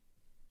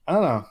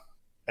don't know.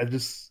 I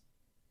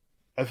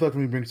feel like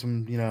when we bring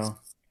some,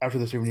 after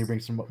this year, we need to bring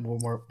some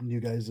more new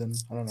guys in.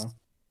 I don't know.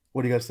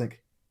 What do you guys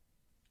think?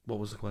 What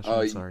was the question?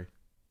 I'm sorry.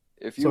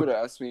 If you would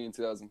have asked me in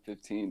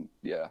 2015,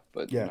 yeah,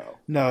 but yeah.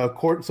 no.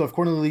 So if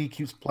Courtney Lee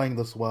keeps playing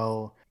this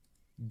well,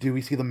 do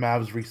we see the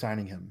Mavs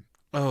re-signing him?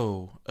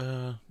 Oh,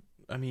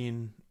 I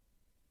mean,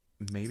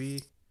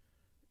 maybe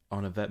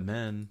on a vet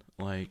men,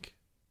 like.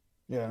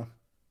 Yeah.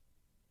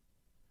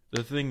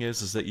 The thing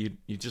is that you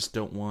just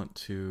don't want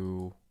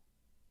to.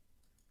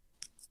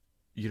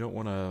 You don't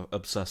want to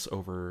obsess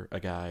over a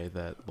guy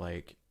that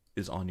like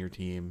is on your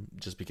team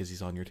just because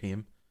he's on your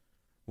team,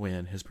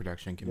 when his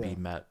production can be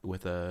met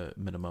with a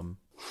minimum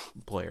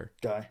player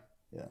guy.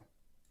 Yeah.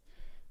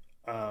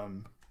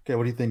 Okay,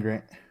 what do you think,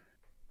 Grant?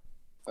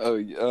 Oh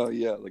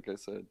yeah, like I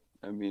said,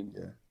 I mean,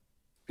 yeah.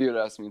 If you had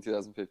asked me in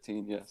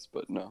 2015, yes,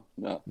 but no.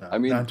 I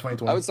not mean, in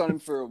 2020. I would sign him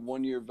for a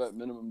 1-year vet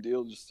minimum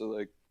deal just to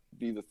like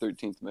be the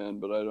 13th man,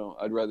 but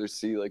I'd rather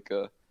see like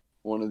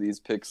one of these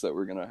picks that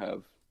we're gonna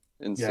have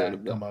instead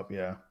of that. Come up.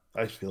 Yeah,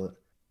 I just feel it.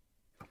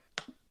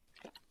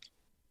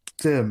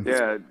 Tim.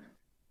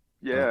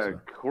 Yeah.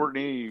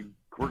 Courtney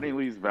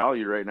Lee's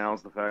value right now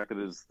is the fact that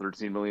his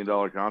 $13 million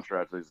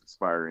contract is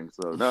expiring.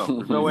 So no,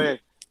 there's no way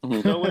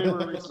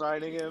we're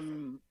re-signing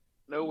him.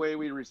 No way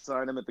we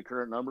re-sign him at the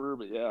current number.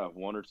 But yeah,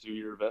 1 or 2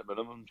 year vet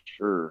minimum,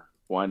 sure,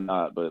 why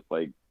not? But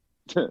like,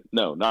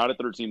 no, not at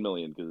 $13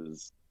 million,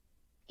 because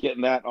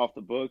getting that off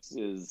the books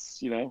is,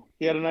 he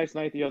had a nice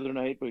night the other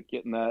night, but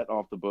getting that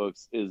off the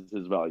books is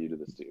his value to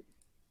this team.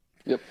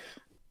 Yep.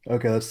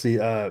 Okay, let's see.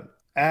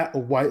 At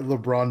White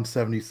LeBron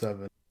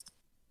 77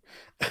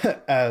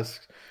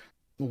 asks,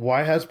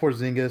 why has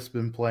Porzingis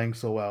been playing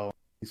so well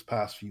these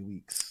past few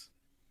weeks?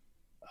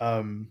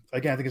 Again, I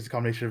think it's a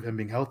combination of him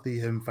being healthy,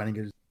 him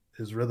finding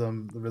his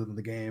rhythm, the rhythm of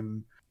the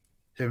game,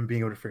 him being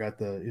able to figure out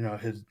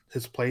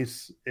his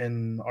place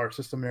in our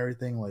system and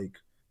everything.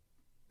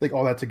 Like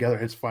all that together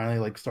has finally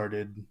like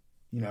started.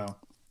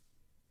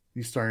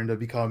 He's starting to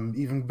become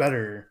even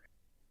better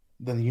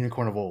than the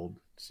unicorn of old.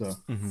 So,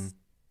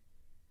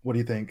 What do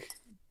you think,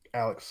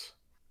 Alex?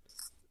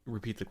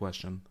 Repeat the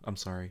question. I'm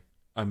sorry.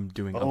 I'm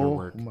doing other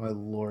work. Oh my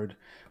lord!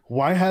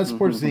 Why has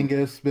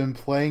Porzingis been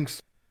playing?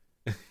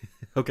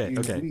 Okay,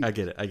 I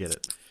get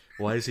it.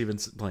 Why is he been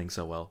playing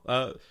so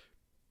well?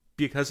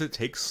 Because it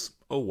takes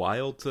a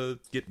while to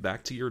get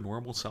back to your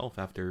normal self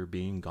after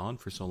being gone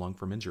for so long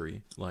from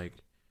injury. Like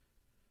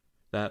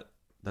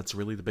that's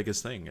really the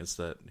biggest thing, is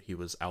that he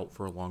was out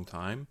for a long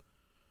time,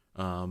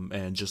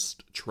 and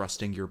just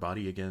trusting your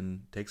body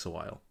again takes a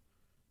while,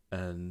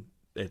 and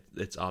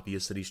it's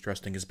obvious that he's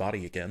trusting his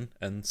body again,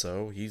 and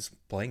so he's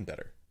playing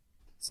better.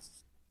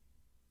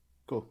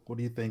 Cool. What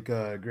do you think,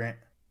 Grant?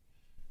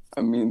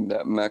 I mean,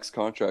 that max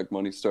contract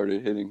money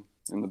started hitting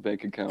in the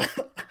bank account.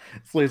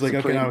 Slade's like,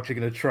 okay, now I'm actually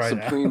gonna try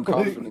Supreme now.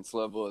 confidence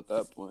level at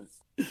that point.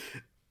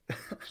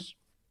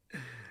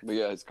 But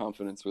yeah, his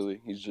confidence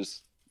really.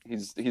 He's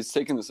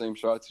taking the same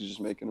shots. He's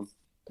just making them.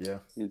 Yeah.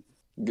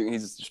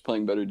 He's just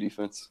playing better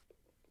defense.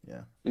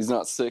 Yeah. He's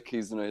not sick.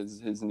 His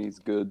knee's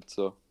good,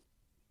 so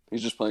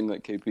he's just playing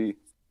like KP.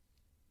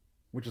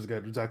 Which is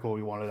good. Exactly what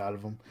we wanted out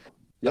of him.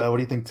 Yep. What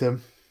do you think,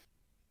 Tim?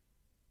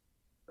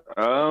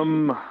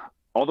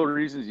 All the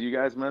reasons you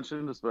guys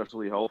mentioned,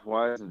 especially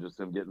health-wise and just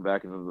him getting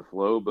back into the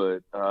flow, but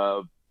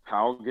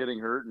Powell getting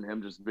hurt and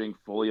him just being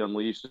fully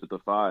unleashed at the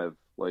 5,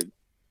 like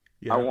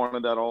Yeah. I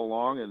wanted that all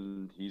along,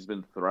 and he's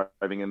been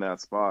thriving in that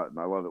spot, and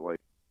I love it. Like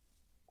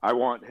I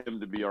want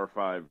him to be our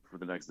 5 for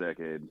the next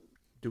decade.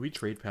 Do we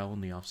trade Powell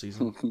in the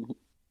offseason?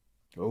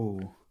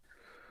 Oh.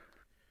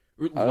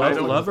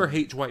 Love or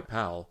hate Dwight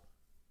Powell?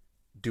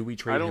 Do we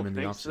trade him in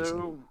the offseason?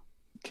 So.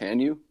 Can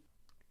you?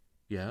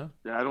 Yeah.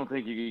 I don't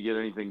think you could get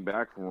anything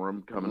back for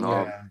him coming Yeah.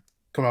 off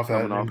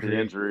Coming off the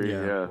injury.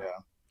 Yeah.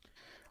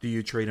 Do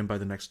you trade him by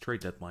the next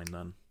trade deadline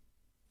then?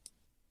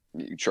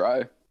 You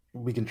try.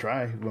 We can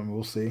try.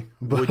 We'll see.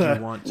 Would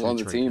you want to On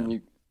the trade team,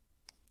 him?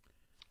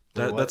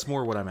 That's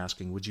more what I'm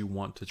asking. Would you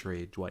want to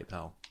trade Dwight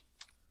Powell?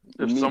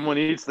 If someone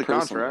eats the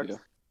personally,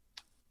 contract.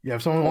 Yeah,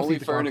 if someone wants to only eat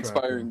the for an contract,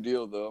 expiring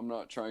deal, though. I'm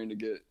not trying to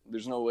get.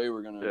 There's no way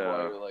we're gonna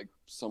acquire like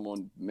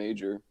someone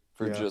major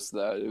for just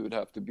that. It would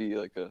have to be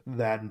like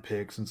that and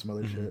picks and some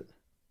other shit.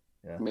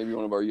 Yeah. Maybe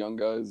one of our young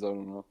guys. I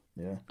don't know.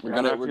 Yeah. We're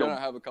gonna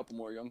have a couple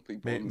more young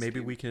people. Maybe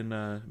we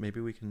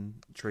can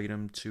trade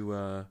him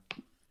to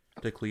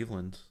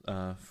Cleveland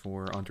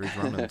for Andre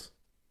Drummond.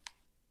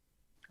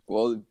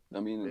 Well, I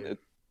mean, it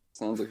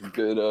sounds like a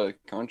good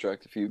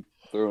contract if you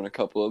throw in a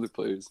couple other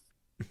players.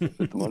 With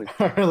the money.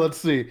 All right, let's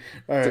see.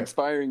 All right. It's an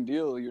expiring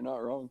deal. You're not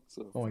wrong.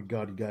 So. Oh my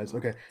god, you guys.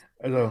 Okay.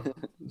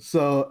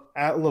 So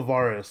at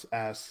Lavaris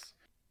asks,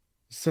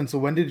 since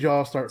when did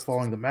y'all start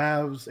following the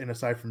Mavs? And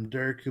aside from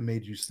Dirk, who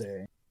made you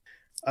stay?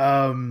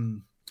 I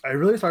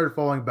really started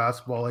following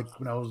basketball like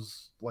when I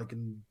was like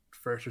in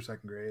first or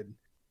second grade.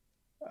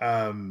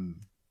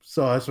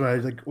 So that's when I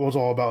was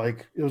all about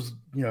like it was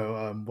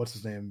what's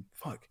his name?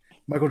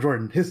 Michael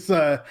Jordan. His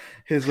Sorry.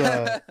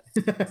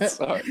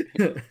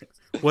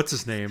 What's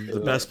his name? The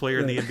best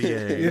player in the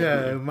NBA.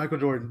 Yeah, Michael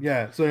Jordan.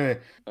 Yeah. So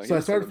anyway, I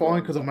started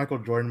following because of Michael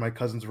Jordan. My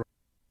cousins were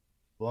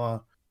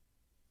blah,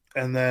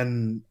 and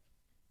then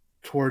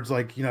towards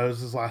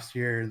this is last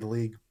year in the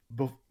league.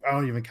 I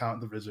don't even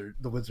count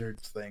the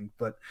Wizards thing,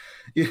 but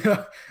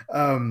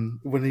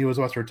when he was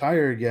about to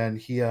retire again,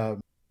 he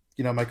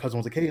my cousin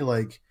was like, hey,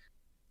 like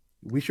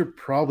we should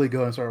probably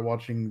go and start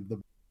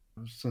watching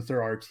since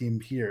they're our team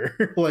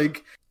here,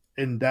 like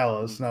in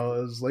Dallas. And I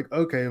was like,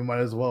 okay, might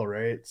as well,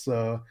 right?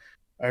 So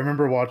I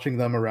remember watching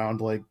them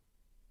around like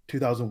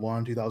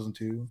 2001,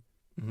 2002.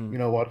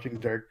 Mm-hmm. Watching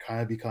Dirk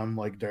kind of become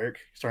like Dirk,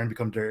 starting to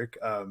become Dirk.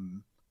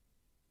 And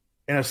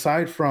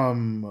aside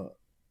from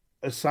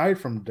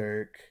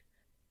Dirk,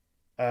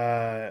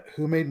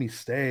 who made me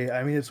stay?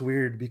 I mean, it's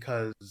weird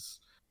because it's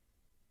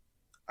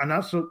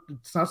not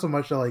so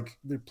much that like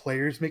the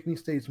players make me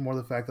stay. It's more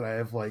the fact that I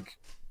have like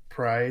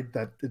pride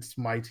that it's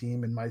my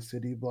team in my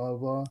city, blah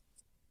blah.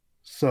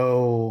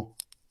 So,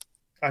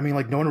 I mean,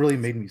 like no one really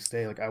made me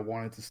stay. Like I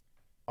wanted to stay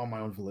on my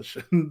own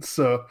volition.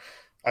 So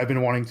I've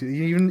been wanting to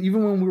even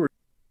when we were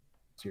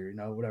here,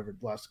 whatever,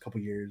 the last couple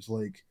years,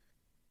 like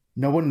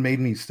no one made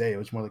me stay. It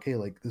was more like, hey,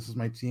 like this is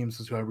my team, this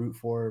is who I root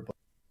for, but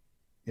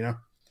Yeah.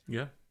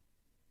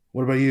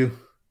 What about you?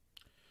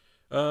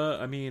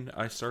 I mean,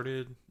 I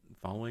started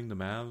following the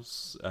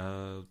Mavs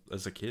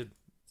as a kid,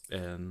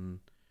 and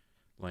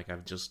like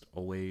I've just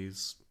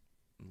always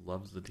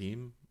loved the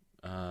team.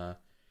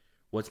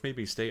 What's made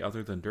me stay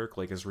other than Dirk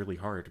is really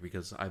hard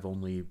because I've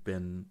only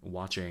been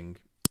watching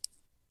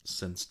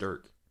since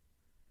Dirk.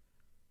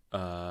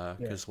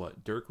 Because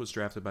Dirk was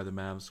drafted by the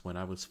Mavs when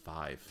I was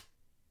 5,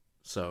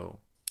 so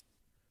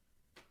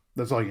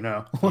that's all you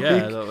know.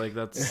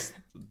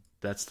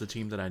 That's the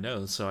team that I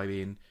know. So I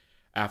mean,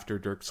 after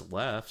Dirk's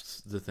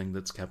left, the thing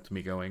that's kept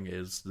me going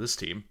is this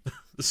team.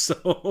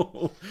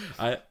 So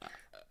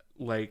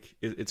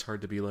it's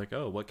hard to be like,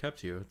 oh, what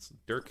kept you? It's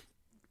Dirk,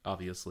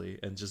 obviously,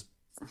 and just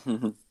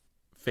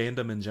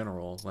fandom in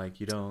general. Like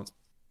you don't,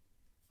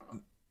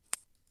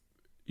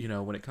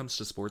 when it comes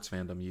to sports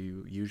fandom,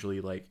 you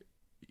usually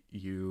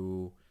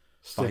you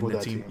find the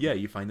team. Yeah,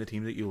 you find the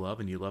team that you love,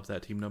 and you love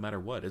that team no matter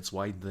what. It's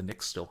why the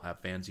Knicks still have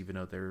fans, even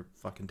though they're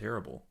fucking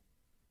terrible.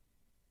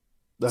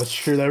 That's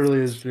true. That really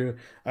is true.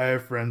 I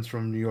have friends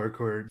from New York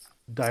who are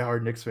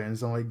diehard Knicks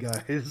fans. I'm like,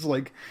 guys,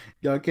 like,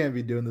 y'all can't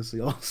be doing this to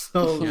y'all.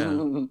 So,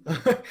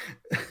 yeah.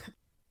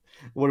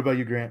 What about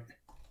you, Grant?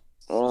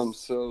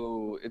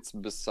 So it's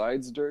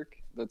besides Dirk.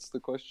 That's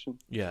the question.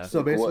 Yeah.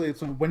 So basically,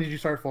 when did you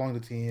start following the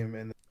team,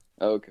 and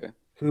okay,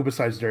 who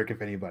besides Dirk,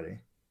 if anybody?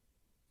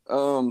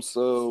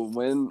 So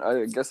when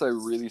I guess I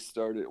really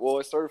started. Well,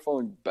 I started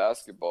following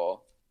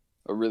basketball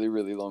a really,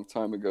 really long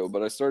time ago,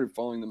 but I started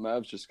following the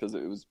Mavs just because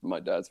it was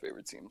my dad's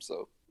favorite team.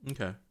 So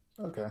okay.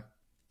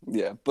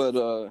 Yeah, but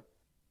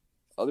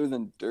other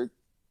than Dirk,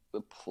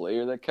 the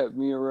player that kept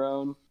me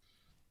around,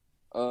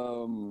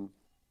 I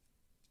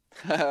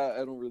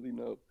don't really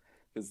know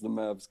because the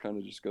Mavs kind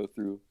of just go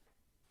through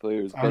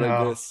players, I but I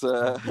know. guess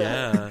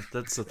Yeah,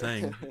 that's the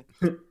thing.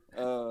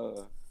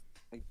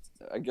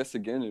 I guess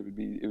again it would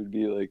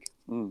be like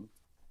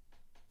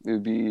it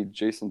would be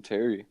Jason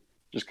Terry,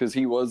 just because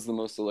he was the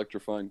most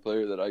electrifying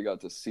player that I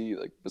got to see,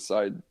 like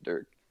beside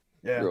Dirk.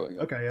 Yeah. Growing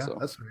up, Okay. Yeah. so.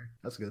 That's fair.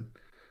 That's good.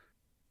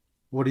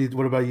 What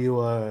about you,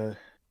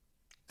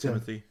 Tim?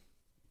 Timothy.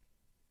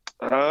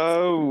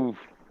 Oh,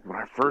 when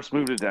I first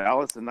moved to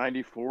Dallas in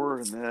 '94,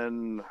 and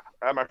then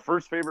my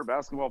first favorite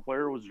basketball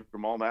player was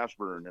Jamal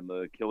Mashburn and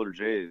the Killer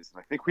Jays.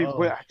 I think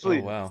Oh.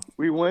 Oh, wow.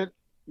 we went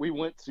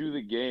to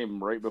the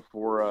game right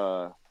before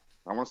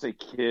I want to say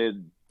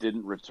Kidd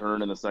didn't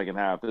return in the second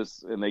half.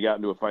 And they got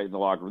into a fight in the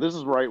locker room. This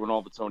is right when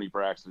all the Tony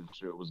Braxton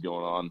shit was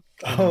going on.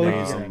 Oh,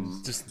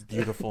 Amazing. Just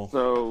beautiful.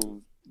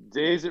 So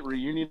days at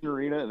Reunion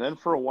Arena, and then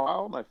for a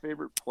while, my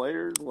favorite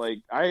players, like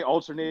I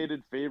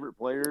alternated favorite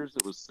players.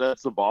 It was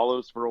Seth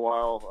Zabalos for a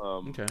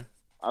while. Okay.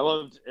 I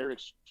loved Eric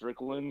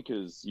Strickland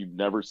because you'd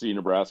never see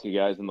Nebraska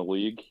guys in the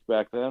league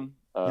back then.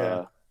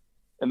 Yeah.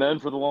 And then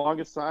for the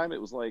longest time, it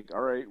was like,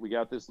 all right, we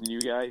got this new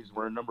guy. He's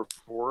wearing number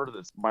 4,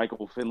 this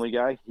Michael Finley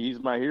guy. He's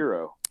my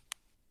hero.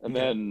 And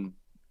then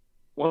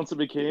once it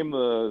became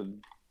the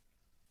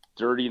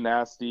dirty,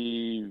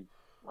 nasty,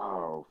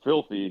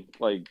 filthy,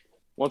 like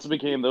once it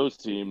became those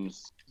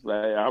teams,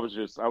 I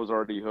was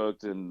already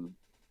hooked, and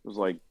it was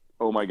like,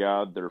 oh my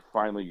God, they're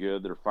finally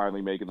good. They're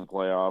finally making the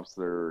playoffs.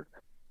 They're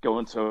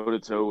going toe to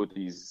toe with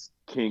these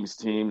Kings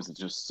teams. It's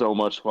just so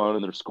much fun,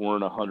 and they're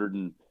scoring 100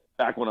 and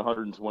back when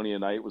 120 a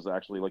night was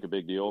actually like a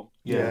big deal.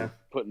 Yeah.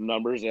 Putting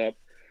numbers up.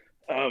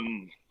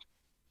 And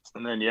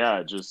then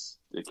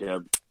it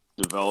kept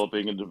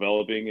developing,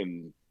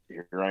 and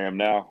here I am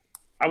now.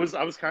 I was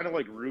kind of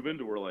like Ruben,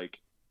 to where like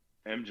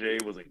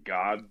MJ was a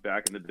god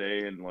back in the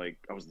day, and like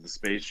I was the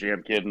Space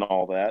Jam kid and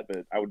all that,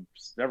 but I was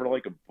never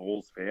like a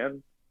Bulls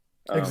fan.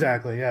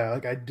 Exactly. Yeah.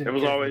 Like I didn't. It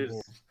was care for always. the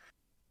Bulls.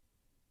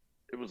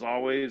 It was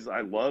always.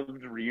 I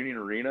loved Reunion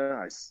Arena.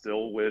 I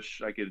still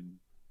wish I could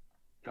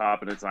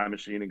hop in a time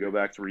machine and go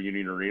back to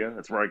Reunion Arena.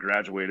 That's where I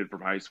graduated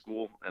from high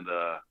school, and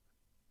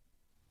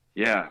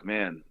yeah,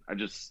 man, I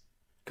just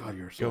God,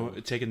 you're so.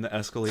 Taking the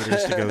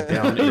escalators to go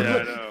down.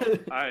 yeah,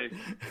 I know.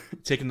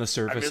 Taking the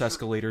service I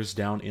escalators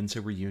down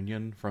into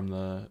Reunion from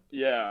the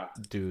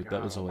dude.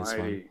 That was always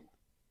fun.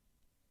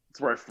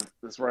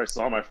 That's where I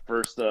saw my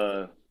first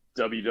WWF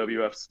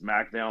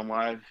SmackDown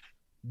live.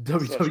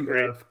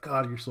 WWF.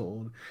 God, you're so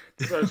old.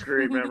 Such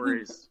great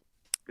memories.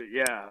 But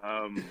yeah,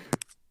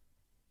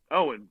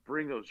 and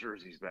bring those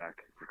jerseys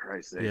back, for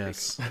Christ's sake.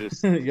 Yes.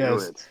 Just Yes.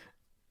 do it.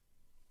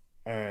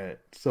 All right.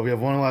 So we have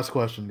one last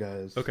question,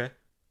 guys. Okay.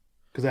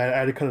 Because I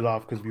had to cut it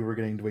off because we were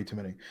getting way too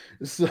many.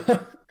 So,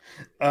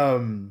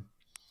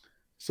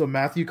 so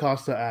Matthew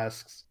Costa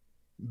asks,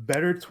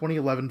 better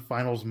 2011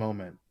 finals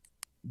moment,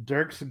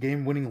 Dirk's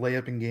game-winning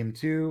layup in Game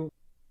 2,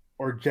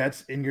 or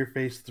Jets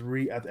in-your-face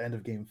 3 at the end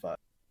of Game 5?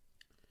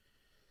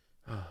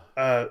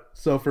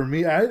 So for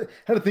me, I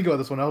had to think about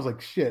this one. I was like,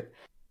 shit.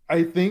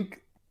 I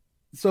think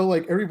so.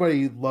 Like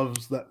everybody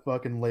loves that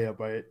fucking layup,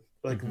 right?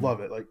 Like love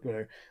it, like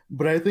whatever.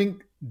 But I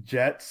think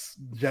Jets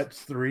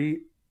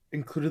 3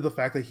 included the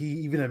fact that he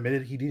even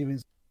admitted he didn't even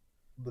see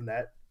the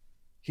net.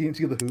 He didn't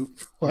see the hoop.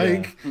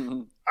 Like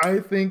I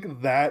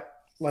think that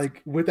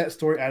like with that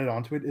story added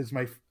onto it is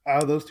my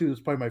out of those two is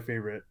probably my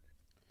favorite.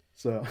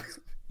 So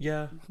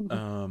yeah.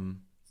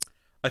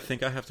 I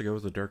think I have to go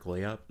with the Dirk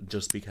layup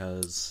just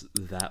because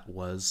that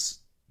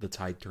was the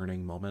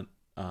tide-turning moment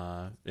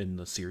in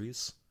the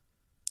series.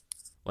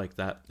 Like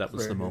that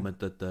was the moment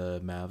that the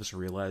Mavs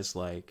realized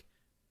like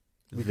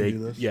they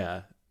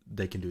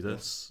can do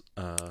this.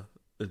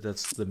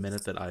 That's the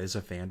minute that I as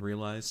a fan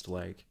realized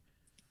like,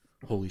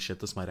 holy shit,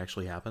 this might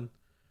actually happen.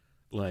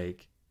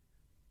 Like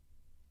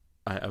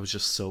I was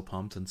just so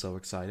pumped and so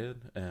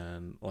excited,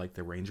 and like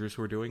the Rangers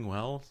were doing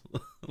well.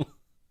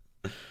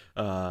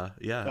 Yeah.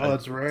 Oh,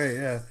 that's right.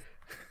 Yeah.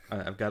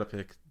 I've got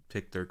to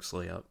pick Dirk's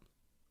layup.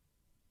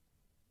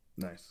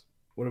 Nice.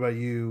 What about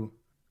you?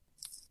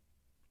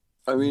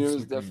 I mean, it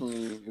was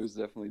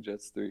definitely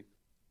Jets 3.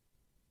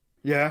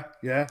 Yeah.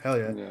 Hell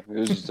yeah. Yeah, it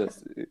was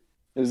just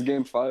it was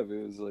Game 5.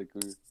 It was like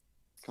we were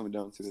coming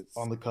down to it.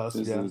 On the cusp.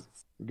 We're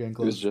getting It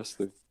close. was Jets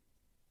 3.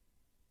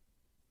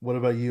 What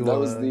about you? That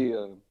was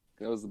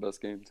the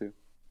best game too.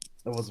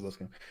 That was the best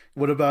game.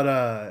 What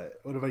about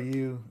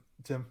you,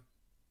 Tim?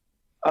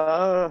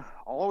 I'll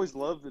always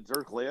love the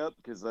Dirk layup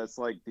because that's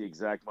like the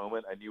exact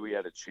moment I knew he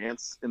had a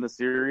chance in the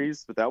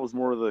series, but that was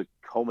more of the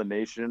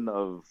culmination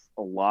of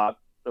a lot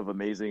of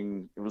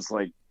amazing. It was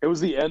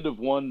the end of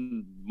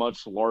one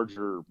much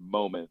larger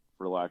moment,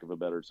 for lack of a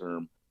better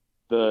term.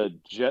 The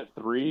Jet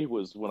 3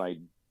 was when I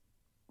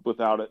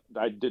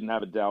didn't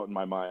have a doubt in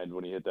my mind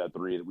when he hit that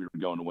 3 that we were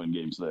going to win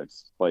Game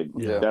 6. Like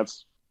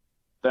that's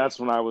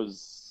when I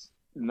was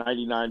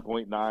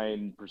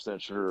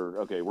 99.9%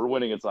 sure, okay, we're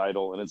winning a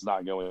title and it's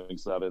not going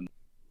 7.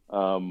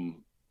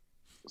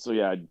 So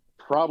yeah, I'd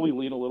probably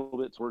lean a little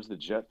bit towards the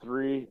Jet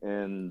 3,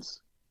 and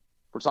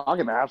we're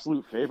talking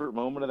absolute favorite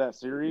moment of that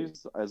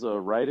series as a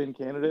write-in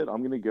candidate, I'm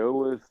going to go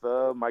with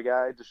my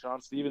guy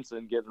Deshaun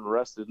Stevenson getting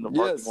arrested in the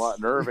parking lot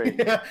in Irving.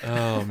 Yeah.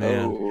 Oh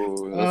man.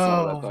 Oh, that's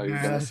not what I thought you were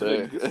man. gonna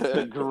say.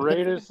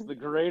 the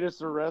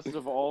greatest arrest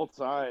of all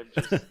time.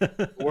 Just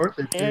Worth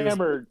it, dude.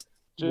 hammered,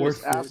 Worth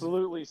just it.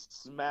 absolutely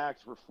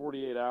smacked for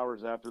 48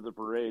 hours after the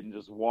parade, and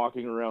just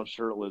walking around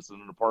shirtless in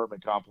an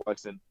apartment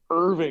complex in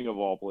Irving of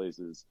all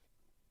places.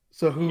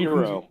 So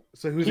Hero.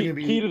 who's it gonna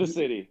be? Key to the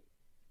city.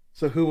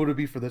 So who would it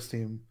be for this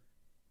team?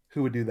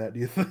 Who would do that? Do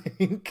you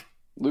think?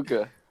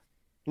 Luka.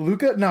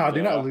 Luka? No,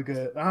 dude, Yeah. not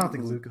Luka. I don't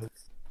think Luka.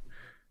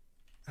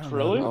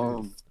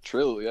 Trilly?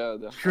 Trill, yeah.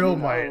 Trill I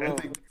might. don't I know.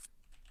 think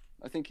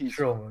I think he's.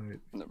 Trill might.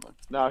 Never mind.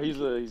 No, he's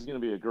going to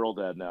be a girl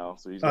dad now,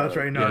 so he's. Oh, that's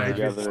gotta right. No, get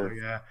Yeah. it together.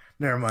 yeah.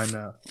 Never mind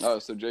now. Oh,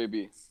 so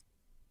JB.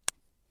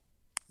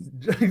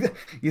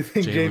 You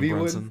think Jalen JB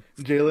Brunson.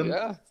 would? Jalen?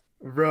 Yeah.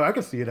 Bro, I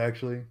can see it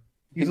actually.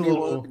 He's a He'd be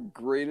one of little. the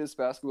greatest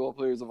basketball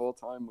players of all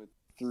time with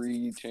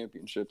 3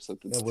 championships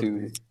at the That would two,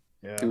 be.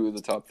 Yeah. two of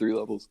the top 3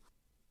 levels.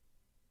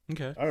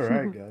 Okay. All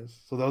right, guys.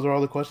 So those are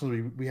all the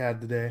questions we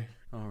had today.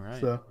 All right.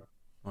 So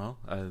Well,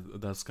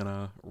 that's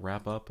gonna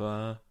wrap up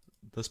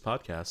this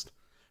podcast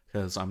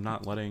because I'm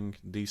not letting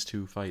these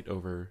two fight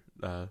over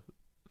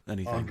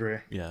anything.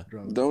 Andre. Yeah.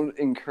 Drummond. Don't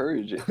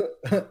encourage it.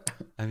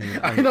 I mean,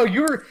 I know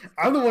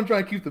I'm the one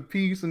trying to keep the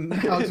peace, and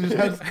Alex just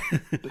has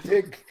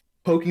dick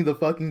poking the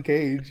fucking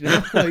cage.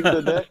 Like,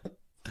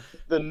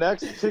 The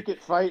next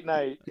ticket fight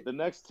night,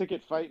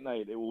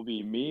 it will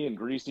be me and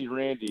Greasy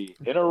Randy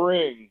in a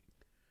ring,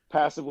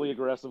 passively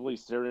aggressively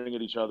staring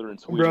at each other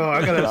and tweeting. Bro,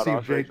 I gotta about see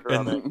Andre Jake-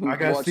 Drummond. I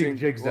gotta see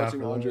Jake's down watching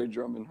for that. Andre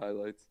Drummond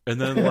highlights. and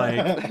then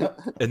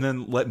and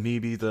then let me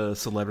be the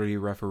celebrity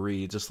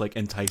referee, just like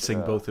enticing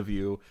Yeah. both of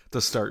you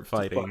to start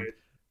fighting. fight.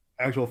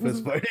 Actual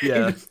fist fight.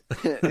 Yeah.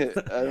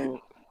 I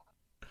don't.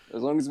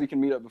 As long as we can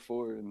meet up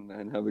before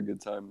and have a good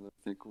time, I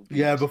think we'll be.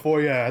 Yeah, I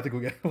think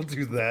we'll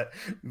do that.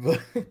 But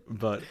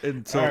But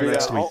until All right,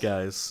 next yeah, week, I'll-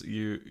 guys,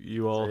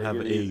 you all Take have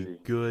it a easy.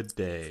 good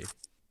day.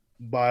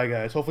 bye,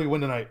 guys. Hopefully, we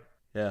win tonight.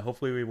 Yeah,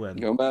 hopefully we win.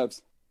 Go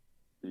Mavs.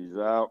 He's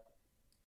out.